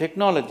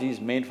technology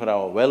is made for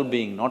our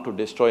well-being, not to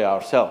destroy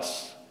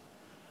ourselves.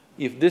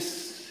 If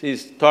this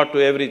is taught to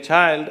every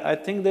child, I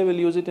think they will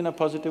use it in a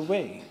positive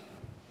way.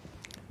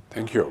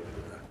 Thank you.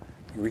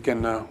 We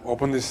can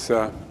open this,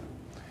 a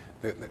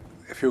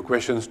few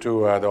questions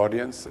to the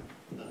audience.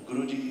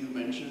 Guruji, you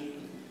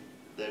mentioned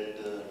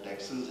that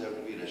taxes have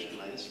to be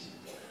rationalized,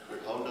 but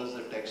how does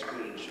the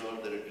taxpayer ensure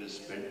that it is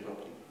spent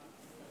properly?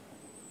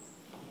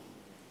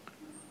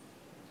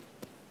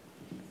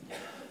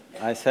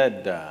 I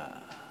said,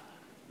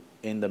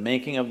 in the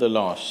making of the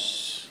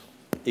laws,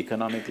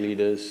 economic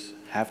leaders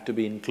have to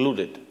be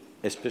included,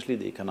 especially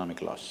the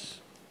economic laws.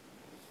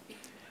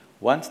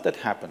 Once that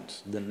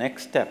happens, the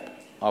next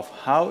step of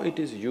how it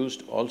is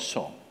used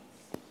also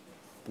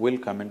will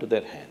come into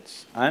their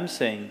hands. I'm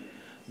saying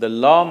the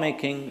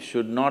law-making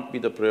should not be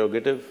the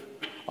prerogative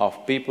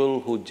of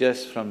people who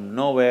just from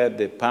nowhere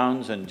they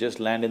pounce and just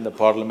land in the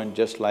parliament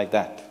just like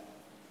that.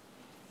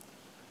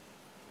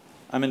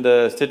 I mean,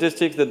 the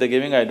statistics that they're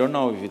giving, I don't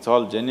know if it's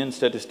all genuine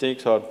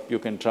statistics or you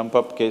can trump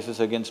up cases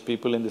against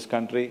people in this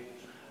country.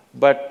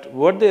 But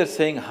what they're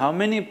saying, how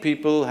many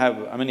people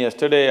have… I mean,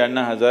 yesterday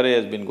Anna Hazare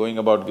has been going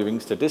about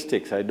giving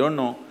statistics. I don't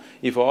know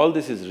if all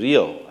this is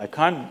real.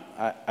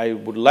 I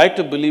would like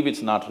to believe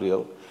it's not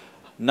real.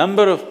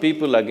 Number of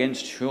people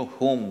against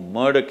whom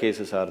murder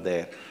cases are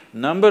there,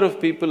 number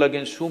of people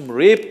against whom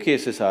rape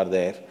cases are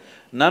there,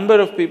 number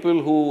of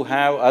people who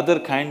have other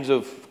kinds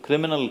of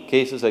criminal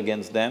cases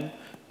against them,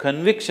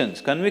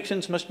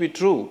 convictions must be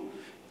true,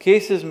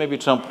 cases may be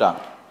trumped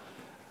up.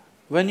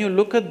 When you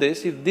look at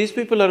this, if these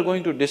people are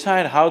going to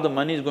decide how the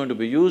money is going to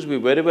be used, we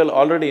very well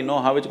already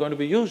know how it's going to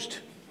be used.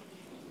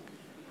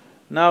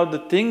 Now the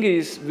thing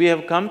is, we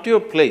have come to a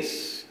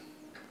place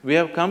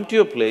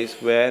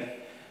where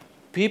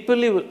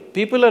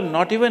people are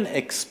not even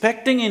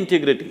expecting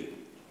integrity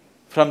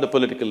from the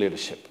political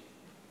leadership.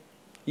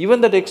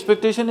 Even that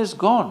expectation is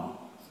gone.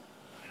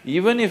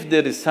 Even if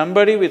there is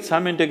somebody with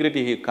some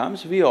integrity he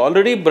comes, we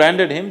already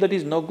branded him that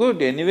he's no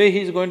good, anyway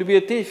he's going to be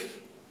a thief.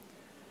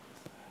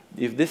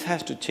 If this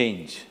has to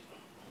change,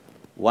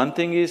 one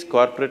thing is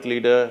corporate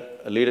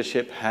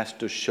leadership has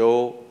to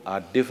show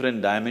a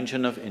different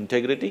dimension of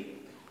integrity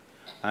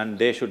and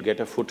they should get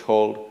a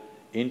foothold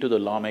into the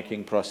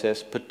lawmaking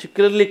process,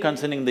 particularly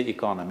concerning the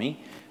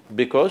economy,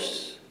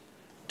 because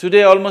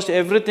today almost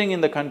everything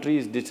in the country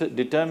is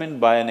determined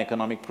by an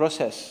economic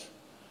process.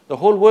 The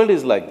whole world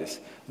is like this.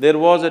 There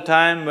was a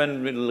time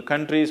when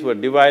countries were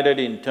divided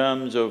in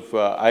terms of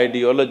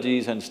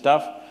ideologies and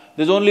stuff.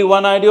 There's only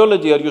one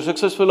ideology, are you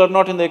successful or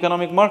not in the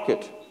economic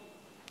market?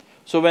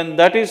 So when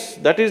that is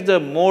the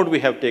mode we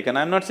have taken,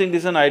 I'm not saying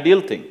this is an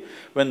ideal thing.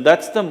 When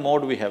that's the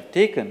mode we have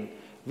taken,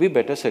 we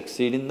better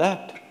succeed in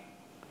that.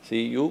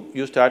 See,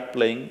 you start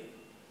playing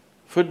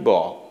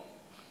football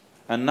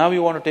and now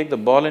you want to take the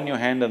ball in your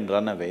hand and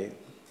run away,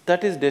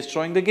 that is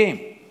destroying the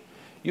game.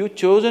 You've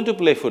chosen to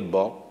play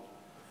football.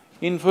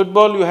 In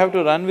football, you have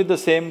to run with the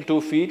same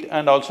 2 feet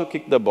and also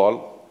kick the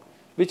ball,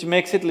 which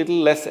makes it little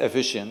less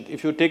efficient.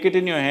 If you take it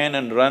in your hand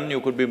and run,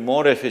 you could be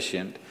more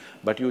efficient,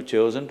 but you've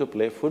chosen to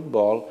play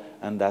football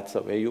and that's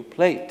the way you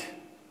play it.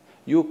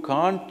 You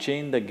can't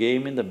change the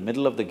game in the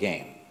middle of the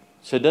game.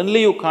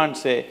 Suddenly you can't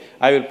say,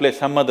 I will play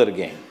some other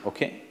game,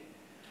 okay?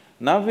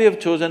 Now we have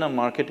chosen a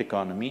market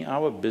economy,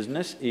 our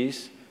business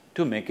is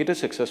to make it a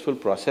successful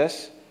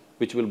process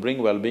which will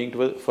bring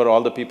well-being for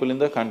all the people in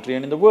the country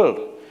and in the world.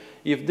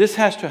 If this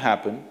has to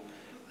happen,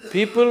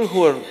 people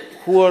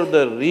who are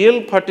the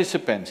real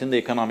participants in the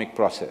economic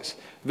process,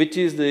 which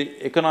is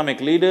the economic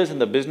leaders and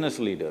the business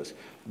leaders,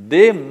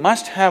 they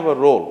must have a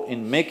role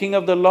in making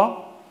of the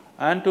law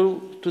and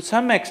to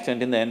some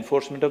extent in the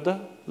enforcement of the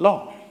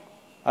law.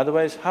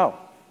 Otherwise, how?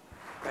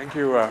 Thank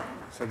you,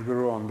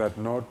 Sadhguru, on that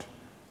note.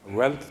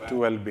 Wealth to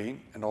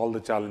well-being and all the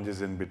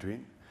challenges in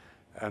between.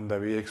 And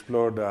we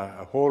explored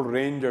a whole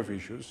range of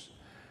issues,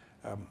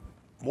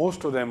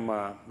 most of them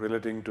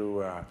relating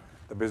to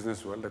the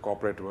business world, the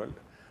corporate world,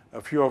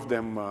 a few of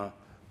them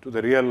to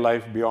the real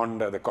life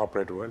beyond the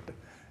corporate world,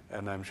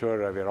 and I'm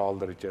sure we are all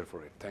the richer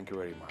for it. Thank you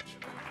very much.